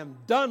 I am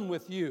done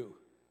with you.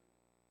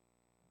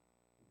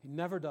 He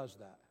never does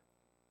that.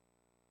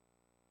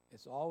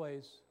 It's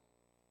always,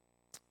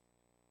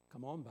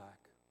 come on back.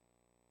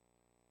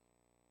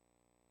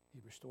 He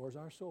restores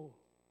our soul.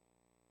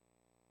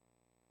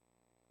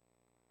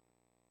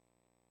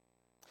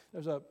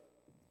 There's a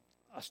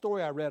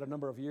story I read a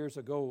number of years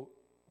ago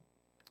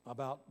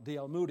about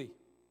D.L. Moody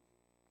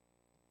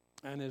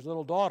and his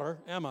little daughter,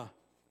 Emma.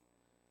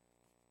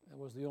 That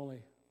was the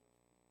only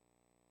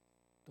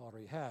daughter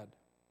he had.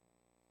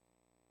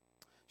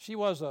 She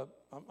was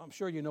I'm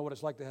sure you know what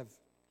it's like to have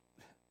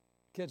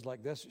kids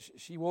like this.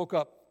 She woke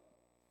up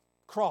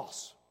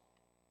cross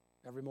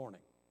every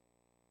morning.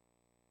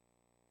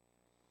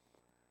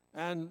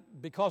 And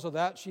because of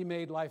that, she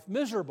made life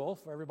miserable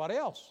for everybody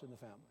else in the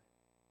family.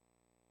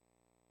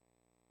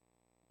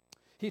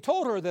 He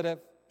told her that if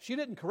she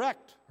didn't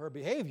correct her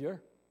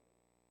behavior,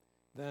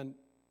 then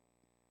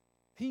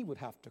he would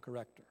have to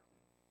correct her.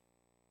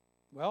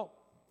 Well,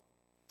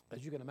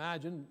 as you can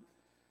imagine,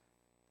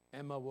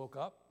 Emma woke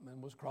up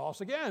and was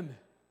cross again,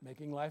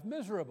 making life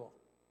miserable.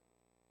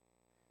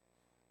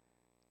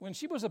 When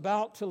she was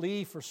about to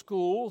leave for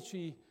school,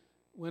 she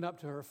went up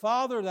to her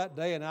father that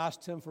day and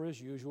asked him for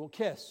his usual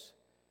kiss.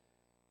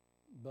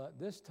 But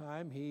this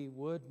time he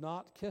would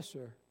not kiss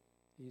her,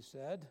 he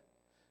said,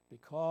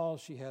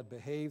 because she had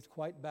behaved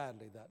quite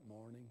badly that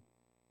morning.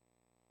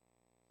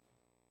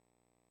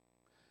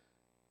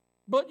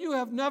 But you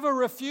have never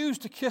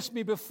refused to kiss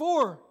me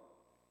before,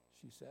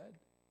 she said.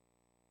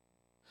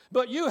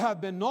 But you have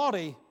been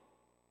naughty.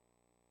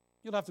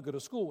 You'll have to go to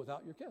school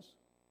without your kiss.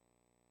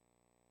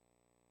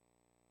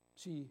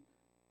 She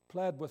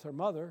pled with her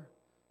mother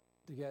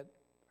to get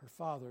her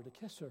father to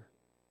kiss her.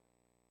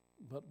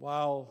 But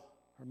while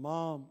her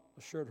mom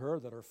assured her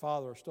that her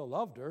father still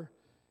loved her,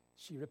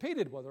 she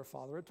repeated what her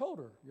father had told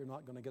her. You're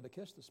not going to get a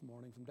kiss this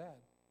morning from Dad.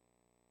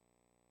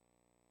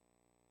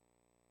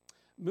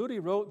 Moody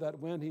wrote that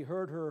when he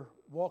heard her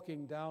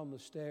walking down the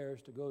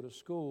stairs to go to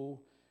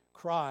school,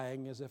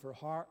 crying as if her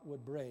heart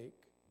would break,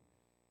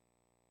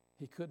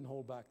 he couldn't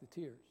hold back the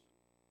tears.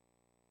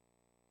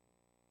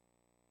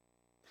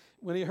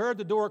 When he heard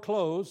the door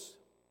close,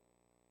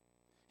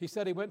 he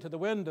said he went to the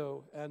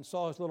window and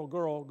saw his little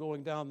girl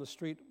going down the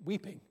street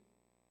weeping.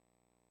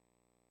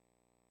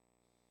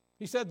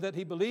 He said that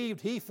he believed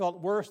he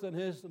felt worse than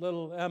his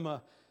little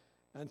Emma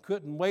and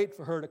couldn't wait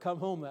for her to come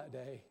home that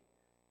day.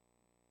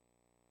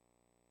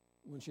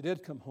 When she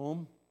did come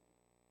home,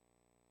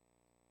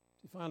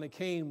 she finally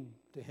came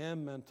to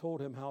him and told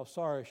him how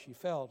sorry she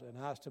felt and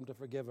asked him to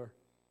forgive her.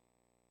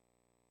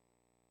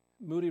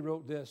 Moody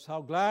wrote this,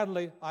 "How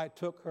gladly I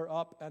took her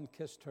up and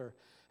kissed her,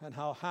 and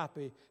how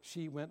happy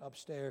she went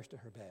upstairs to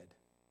her bed."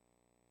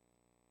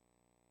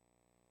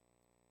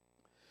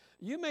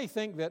 You may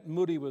think that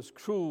Moody was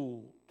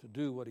cruel to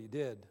do what he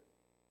did,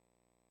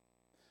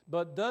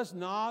 but does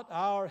not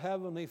our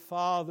Heavenly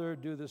Father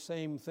do the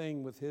same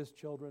thing with His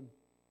children?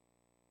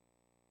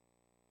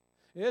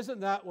 Isn't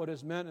that what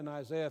is meant in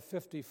Isaiah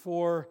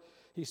 54?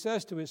 He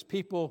says to His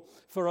people,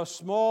 "For a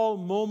small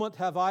moment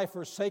have I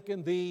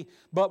forsaken thee,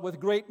 but with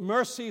great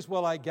mercies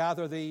will I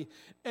gather thee.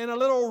 In a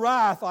little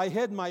wrath I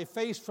hid my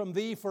face from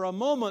thee for a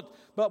moment,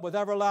 but with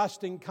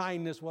everlasting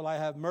kindness will I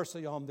have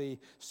mercy on thee,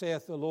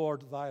 saith the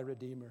Lord thy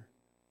Redeemer."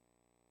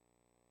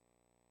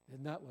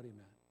 Isn't that what He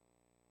meant?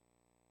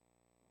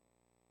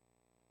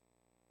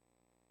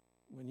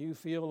 When you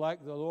feel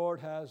like the Lord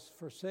has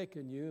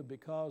forsaken you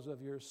because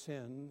of your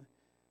sin,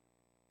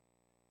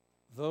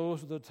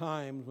 those are the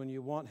times when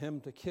you want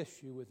Him to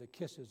kiss you with the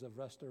kisses of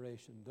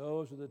restoration.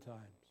 Those are the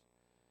times.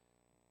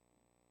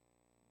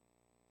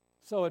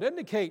 So it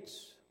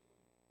indicates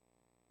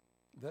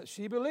that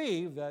she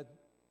believed that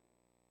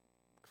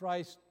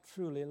Christ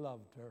truly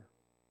loved her.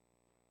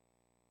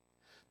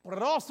 But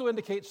it also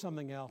indicates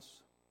something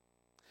else.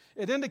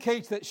 It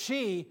indicates that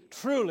she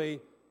truly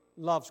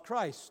loves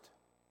Christ.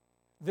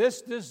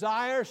 This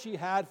desire she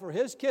had for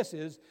His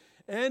kisses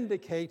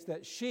indicates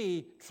that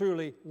she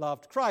truly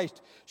loved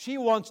Christ. She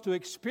wants to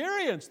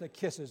experience the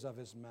kisses of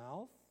His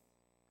mouth.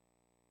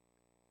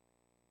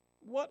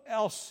 What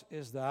else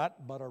is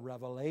that but a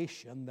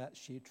revelation that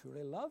she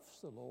truly loves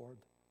the Lord?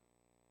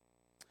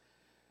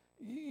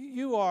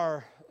 You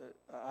are,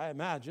 I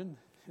imagine,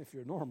 if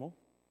you're normal,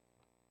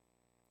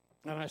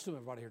 and I assume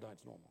everybody here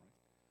tonight's normal,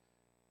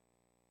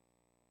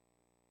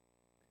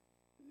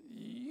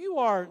 you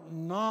are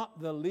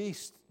not the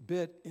least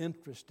bit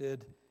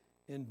interested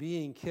in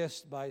being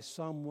kissed by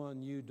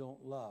someone you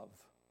don't love.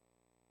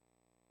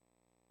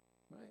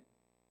 Right?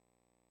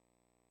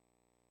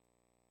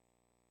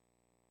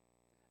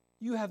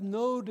 You have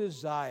no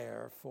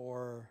desire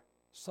for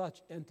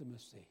such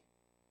intimacy.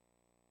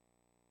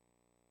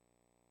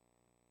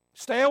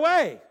 Stay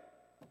away,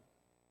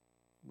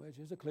 which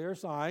is a clear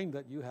sign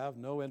that you have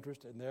no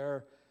interest in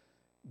their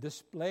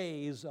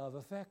displays of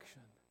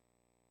affection.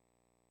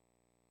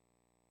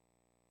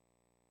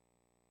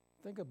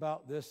 Think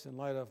about this in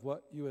light of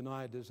what you and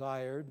I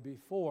desired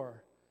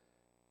before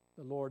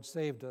the Lord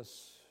saved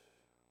us.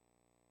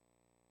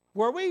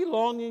 Were we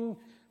longing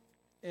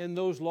in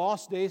those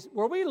lost days,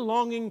 were we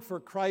longing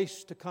for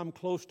Christ to come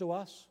close to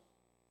us?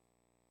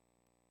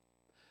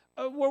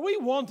 Were we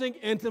wanting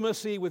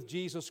intimacy with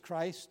Jesus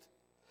Christ?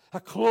 A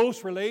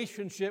close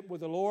relationship with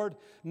the Lord?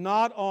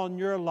 Not on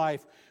your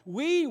life.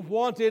 We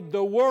wanted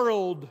the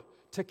world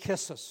to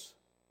kiss us.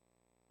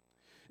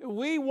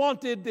 We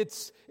wanted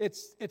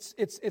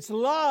its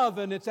love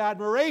and its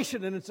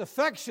admiration and its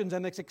affections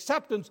and its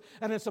acceptance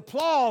and its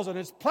applause and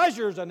its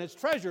pleasures and its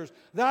treasures.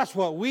 That's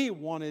what we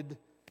wanted.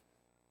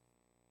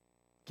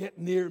 Get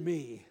near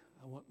me.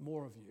 I want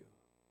more of you.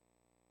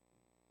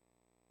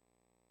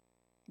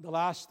 The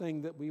last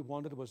thing that we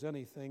wanted was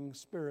anything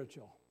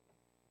spiritual.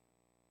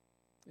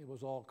 It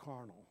was all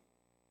carnal.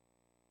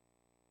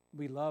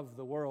 We love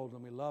the world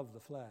and we love the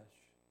flesh.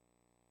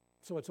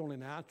 So it's only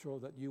natural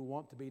that you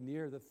want to be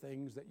near the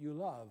things that you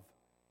love.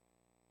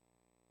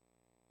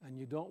 And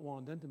you don't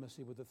want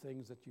intimacy with the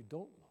things that you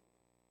don't love.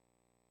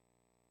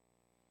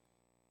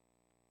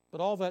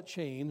 But all that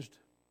changed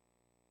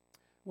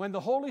when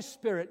the Holy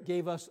Spirit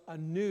gave us a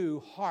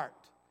new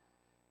heart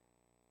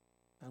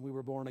and we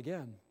were born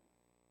again.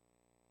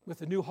 With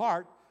the new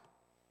heart,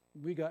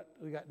 we got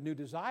new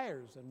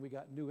desires and we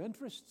got new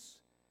interests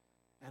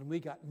and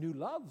we got new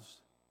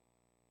loves.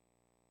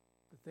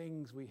 The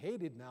things we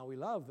hated, now we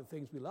love. The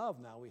things we love,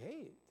 now we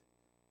hate.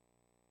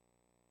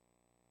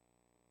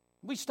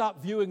 We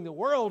stopped viewing the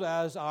world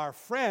as our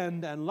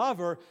friend and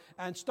lover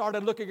and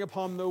started looking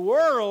upon the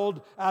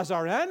world as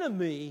our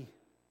enemy.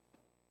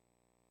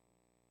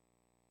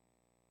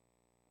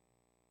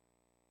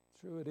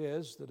 True it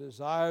is, the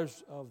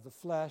desires of the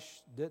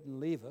flesh didn't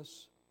leave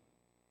us.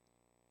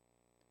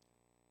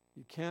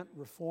 You can't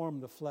reform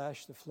the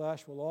flesh. The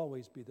flesh will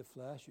always be the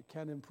flesh. You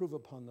can't improve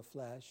upon the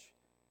flesh.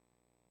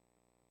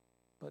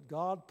 But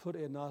God put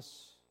in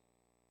us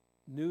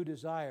new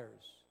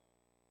desires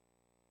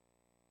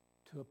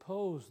to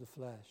oppose the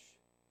flesh.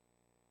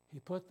 He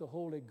put the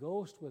Holy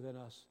Ghost within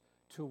us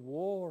to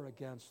war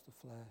against the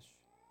flesh.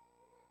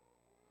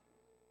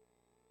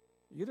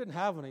 You didn't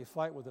have any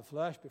fight with the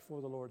flesh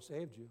before the Lord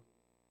saved you.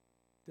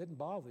 It didn't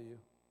bother you.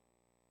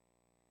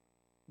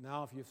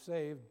 Now, if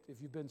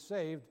you've been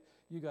saved,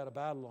 you got a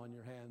battle on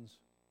your hands.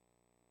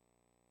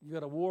 You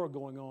got a war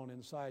going on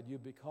inside you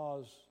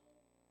because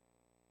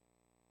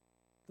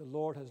the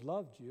Lord has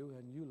loved you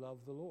and you love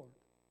the Lord.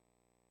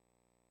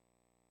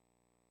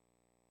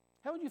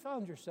 Haven't you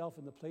found yourself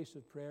in the place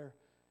of prayer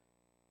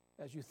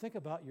as you think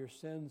about your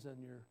sins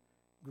and you're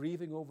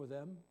grieving over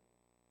them?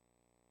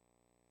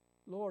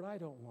 Lord, I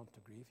don't want to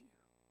grieve you.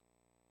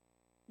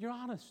 You're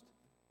honest.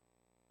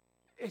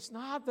 It's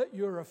not that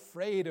you're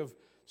afraid of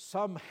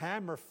some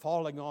hammer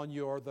falling on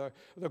you or the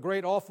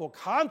great awful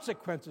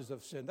consequences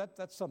of sin.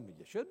 That's something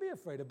you should be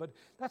afraid of, but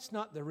that's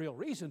not the real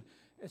reason.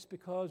 It's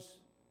because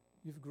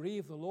you've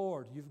grieved the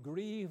Lord. You've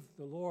grieved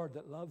the Lord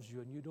that loves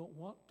you, and you don't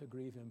want to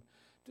grieve Him.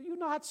 Do you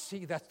not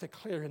see that's the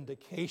clear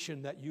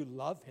indication that you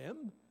love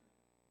Him?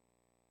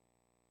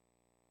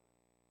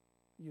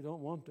 You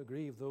don't want to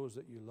grieve those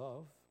that you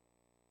love.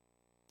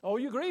 Oh,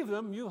 you grieve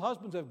them. You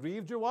husbands have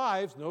grieved your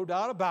wives, no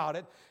doubt about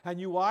it. And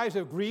you wives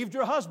have grieved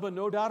your husband,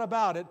 no doubt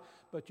about it.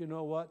 But you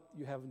know what?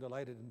 You haven't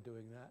delighted in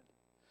doing that.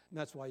 And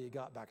that's why you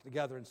got back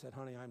together and said,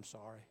 honey, I'm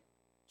sorry.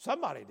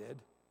 Somebody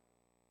did.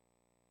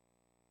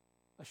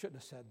 I shouldn't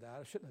have said that.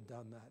 I shouldn't have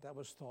done that. That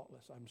was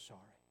thoughtless. I'm sorry.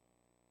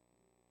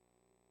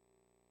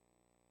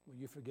 Will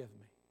you forgive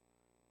me?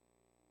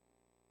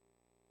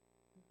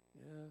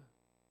 Yeah.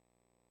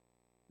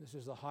 This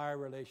is the higher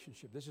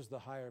relationship. This is the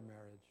higher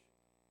marriage.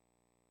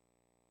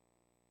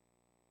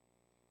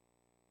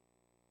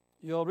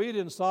 You'll read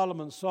in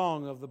Solomon's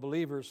song of the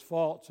believer's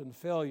faults and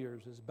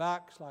failures, his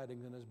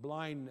backslidings and his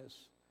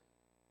blindness.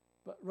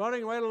 But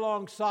running right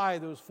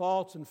alongside those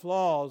faults and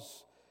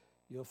flaws,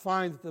 you'll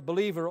find that the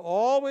believer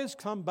always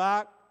comes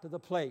back to the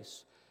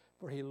place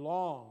where he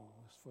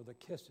longs for the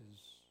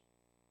kisses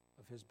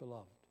of his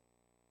beloved,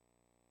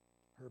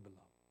 her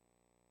beloved.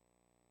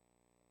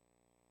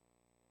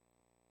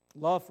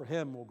 Love for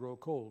him will grow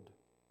cold.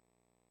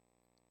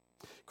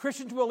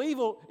 Christians will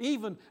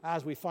even,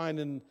 as we find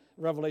in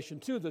Revelation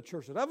 2, the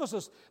church at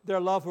Ephesus, their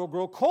love will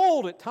grow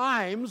cold at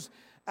times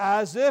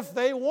as if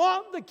they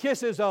want the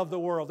kisses of the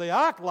world. They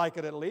act like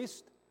it at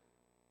least.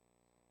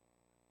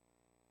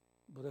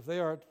 But if they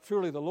are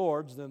truly the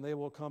Lord's, then they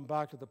will come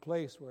back to the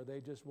place where they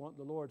just want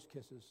the Lord's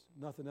kisses.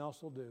 Nothing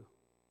else will do.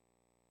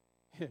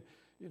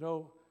 You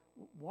know,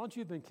 once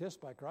you've been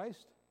kissed by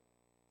Christ,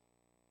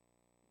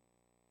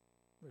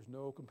 there's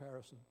no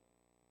comparison.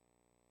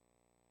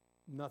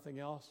 Nothing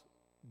else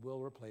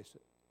will replace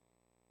it.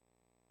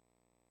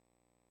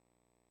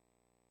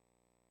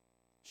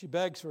 She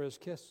begs for his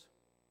kiss.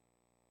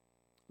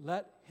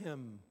 Let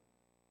him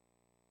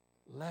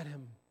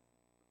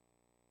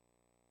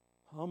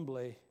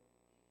humbly,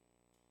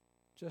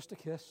 just a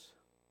kiss,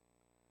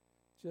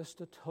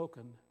 just a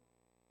token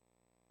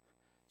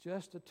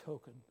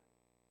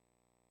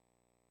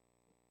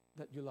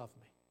that you love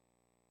me.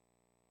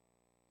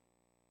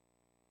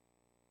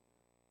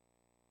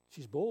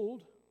 She's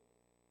bold.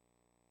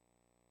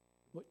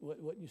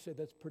 What you said,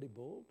 that's pretty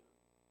bold.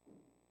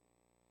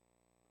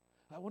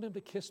 I want him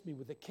to kiss me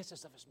with the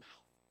kisses of his mouth.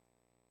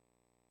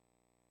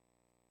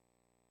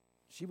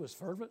 She was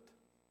fervent.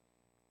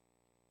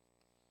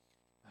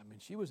 I mean,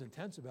 she was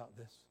intense about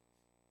this.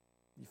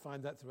 You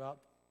find that throughout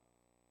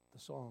the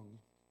song.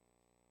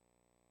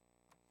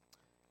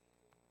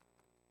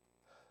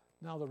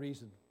 Now the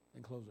reason,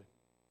 in closing.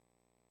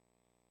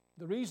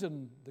 The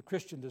reason the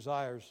Christian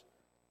desires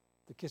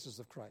the kisses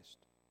of Christ.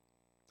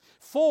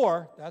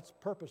 For, that's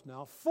purpose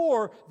now,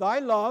 for thy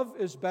love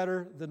is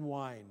better than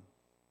wine.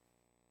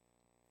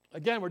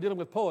 Again, we're dealing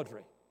with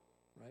poetry,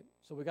 right?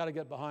 So we've got to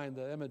get behind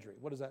the imagery.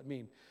 What does that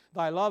mean?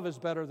 Thy love is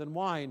better than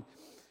wine.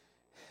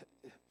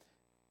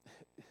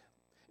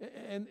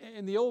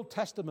 In the Old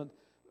Testament,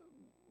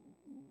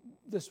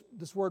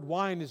 this word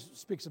wine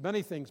speaks of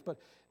many things, but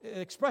it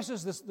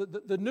expresses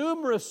the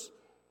numerous.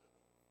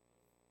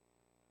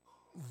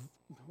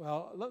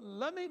 Well,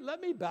 let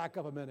me back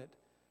up a minute.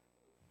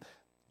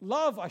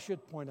 Love, I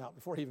should point out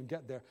before I even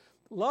get there,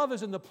 love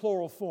is in the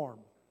plural form.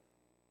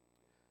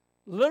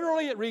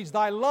 Literally, it reads,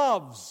 thy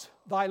loves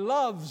are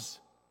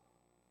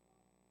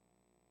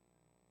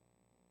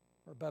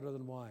better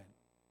than wine.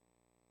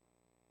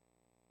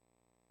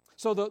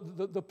 So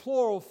the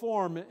plural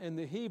form in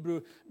the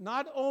Hebrew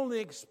not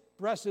only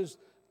expresses,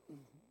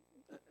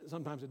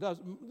 sometimes it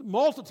does,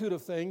 multitude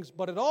of things,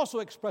 but it also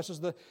expresses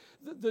the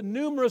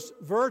numerous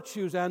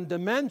virtues and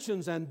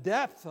dimensions and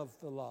depth of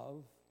the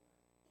love.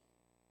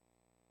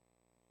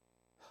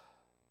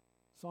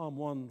 Psalm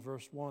 1,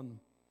 verse 1,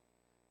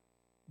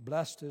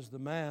 blessed is the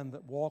man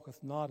that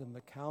walketh not in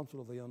the counsel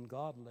of the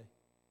ungodly.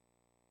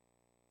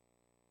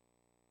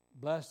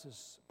 Blessed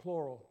is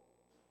plural.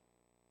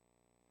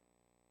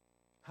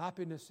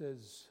 Happiness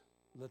is,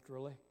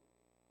 literally,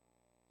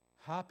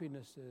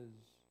 happiness is.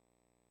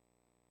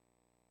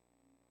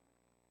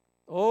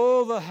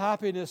 Oh, the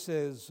happiness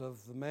is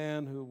of the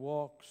man who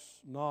walks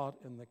not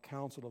in the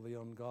counsel of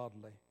the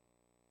ungodly.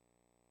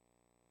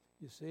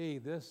 You see,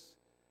 this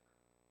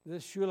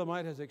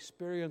Shulamite has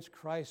experienced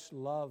Christ's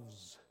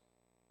loves.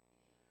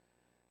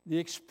 the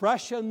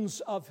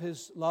expressions of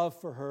his love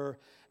for her.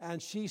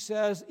 And she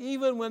says,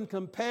 even when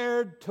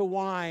compared to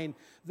wine,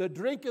 the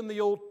drink in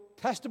the Old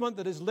Testament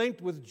that is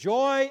linked with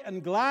joy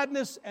and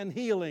gladness and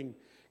healing,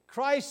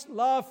 Christ's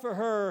love for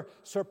her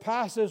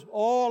surpasses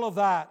all of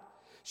that.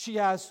 She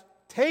has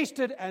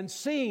tasted and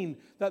seen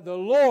that the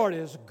Lord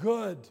is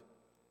good.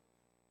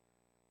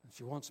 And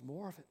she wants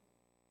more of it.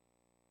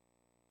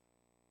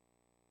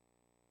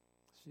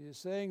 She is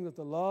saying that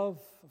the love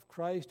of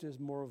Christ is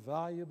more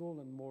valuable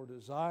and more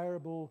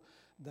desirable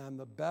than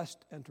the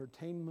best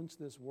entertainments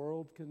this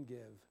world can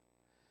give.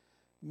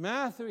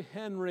 Matthew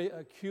Henry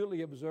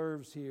acutely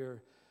observes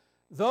here,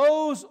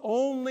 those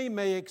only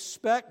may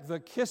expect the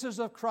kisses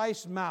of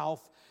Christ's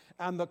mouth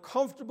and the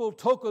comfortable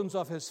tokens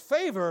of his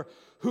favor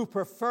who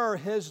prefer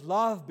his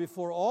love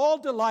before all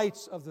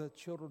delights of the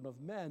children of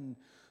men,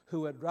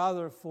 who would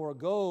rather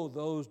forego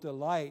those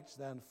delights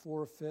than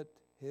forfeit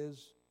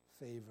his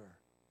favor.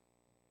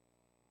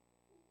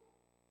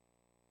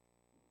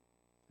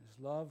 His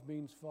love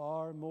means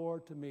far more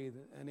to me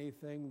than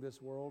anything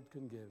this world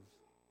can give.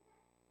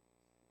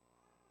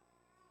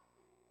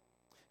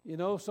 You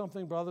know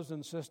something, brothers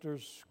and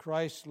sisters?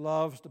 Christ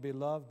loves to be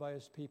loved by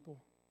his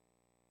people.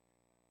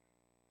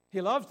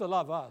 He loves to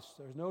love us.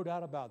 There's no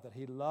doubt about that.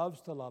 He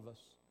loves to love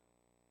us.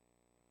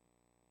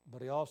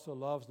 But he also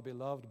loves to be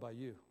loved by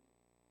you.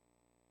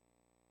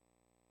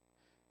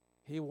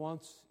 He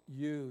wants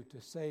you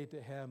to say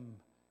to him,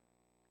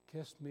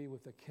 kiss me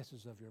with the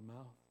kisses of your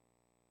mouth.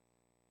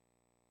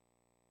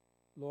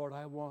 Lord,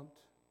 I want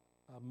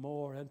a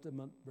more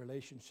intimate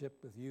relationship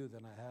with you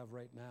than I have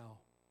right now.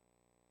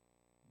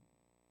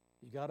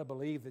 You got to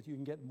believe that you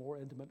can get more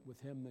intimate with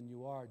him than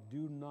you are.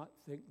 Do not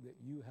think that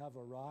you have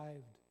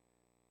arrived.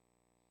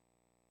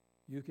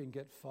 You can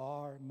get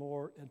far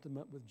more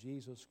intimate with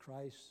Jesus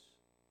Christ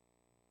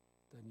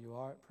than you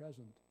are at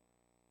present.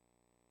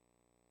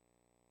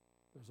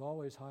 There's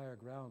always higher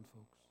ground,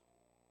 folks.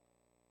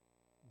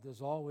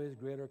 There's always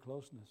greater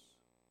closeness.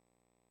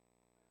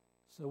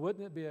 So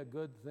wouldn't it be a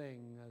good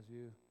thing as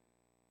you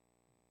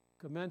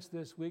commence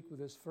this week with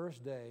this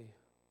first day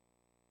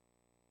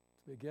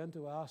to begin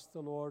to ask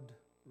the Lord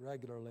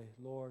regularly,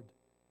 Lord,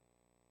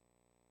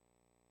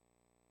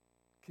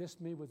 kiss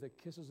me with the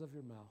kisses of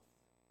your mouth.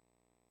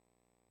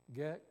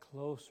 Get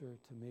closer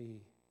to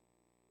me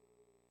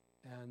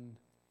and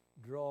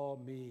draw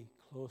me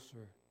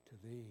closer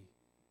to thee.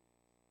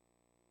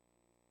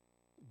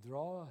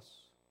 Draw us,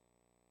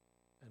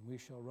 and we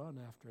shall run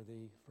after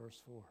thee,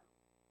 verse 4.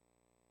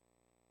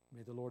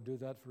 May the Lord do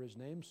that for his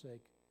name's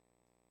sake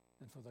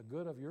and for the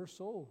good of your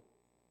soul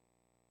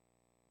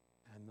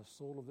and the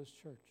soul of this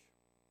church.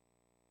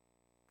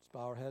 Let's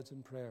bow our heads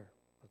in prayer.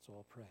 Let's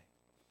all pray.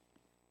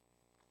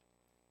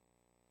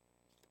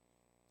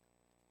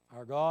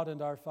 Our God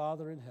and our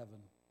Father in heaven,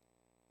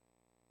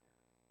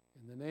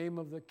 in the name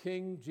of the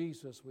King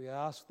Jesus, we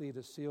ask thee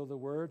to seal the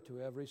word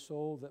to every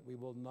soul that we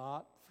will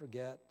not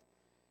forget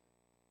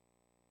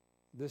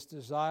this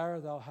desire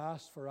thou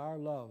hast for our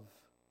love,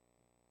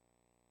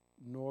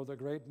 nor the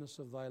greatness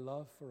of thy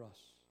love for us.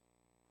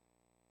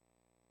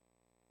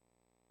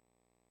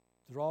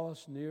 Draw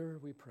us near,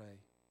 we pray.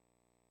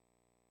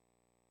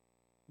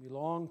 We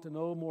long to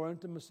know more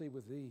intimacy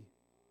with thee.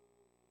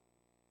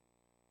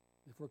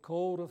 If we're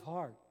cold of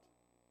heart,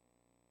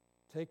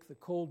 take the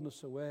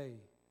coldness away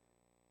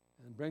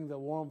and bring the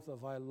warmth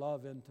of thy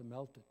love in to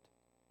melt it.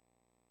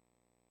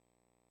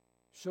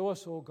 Show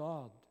us, O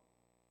God,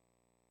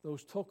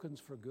 those tokens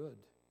for good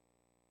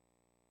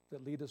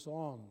that lead us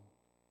on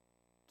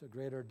to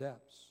greater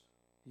depths.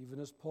 Even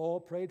as Paul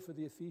prayed for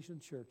the Ephesian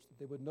church, that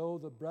they would know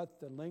the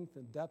breadth and length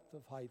and depth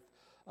of height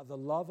of the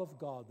love of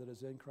God that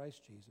is in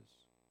Christ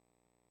Jesus.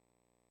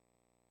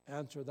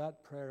 Answer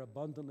that prayer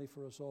abundantly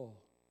for us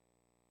all.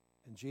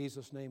 In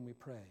Jesus' name we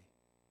pray.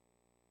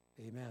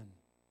 Amen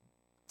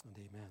and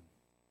amen.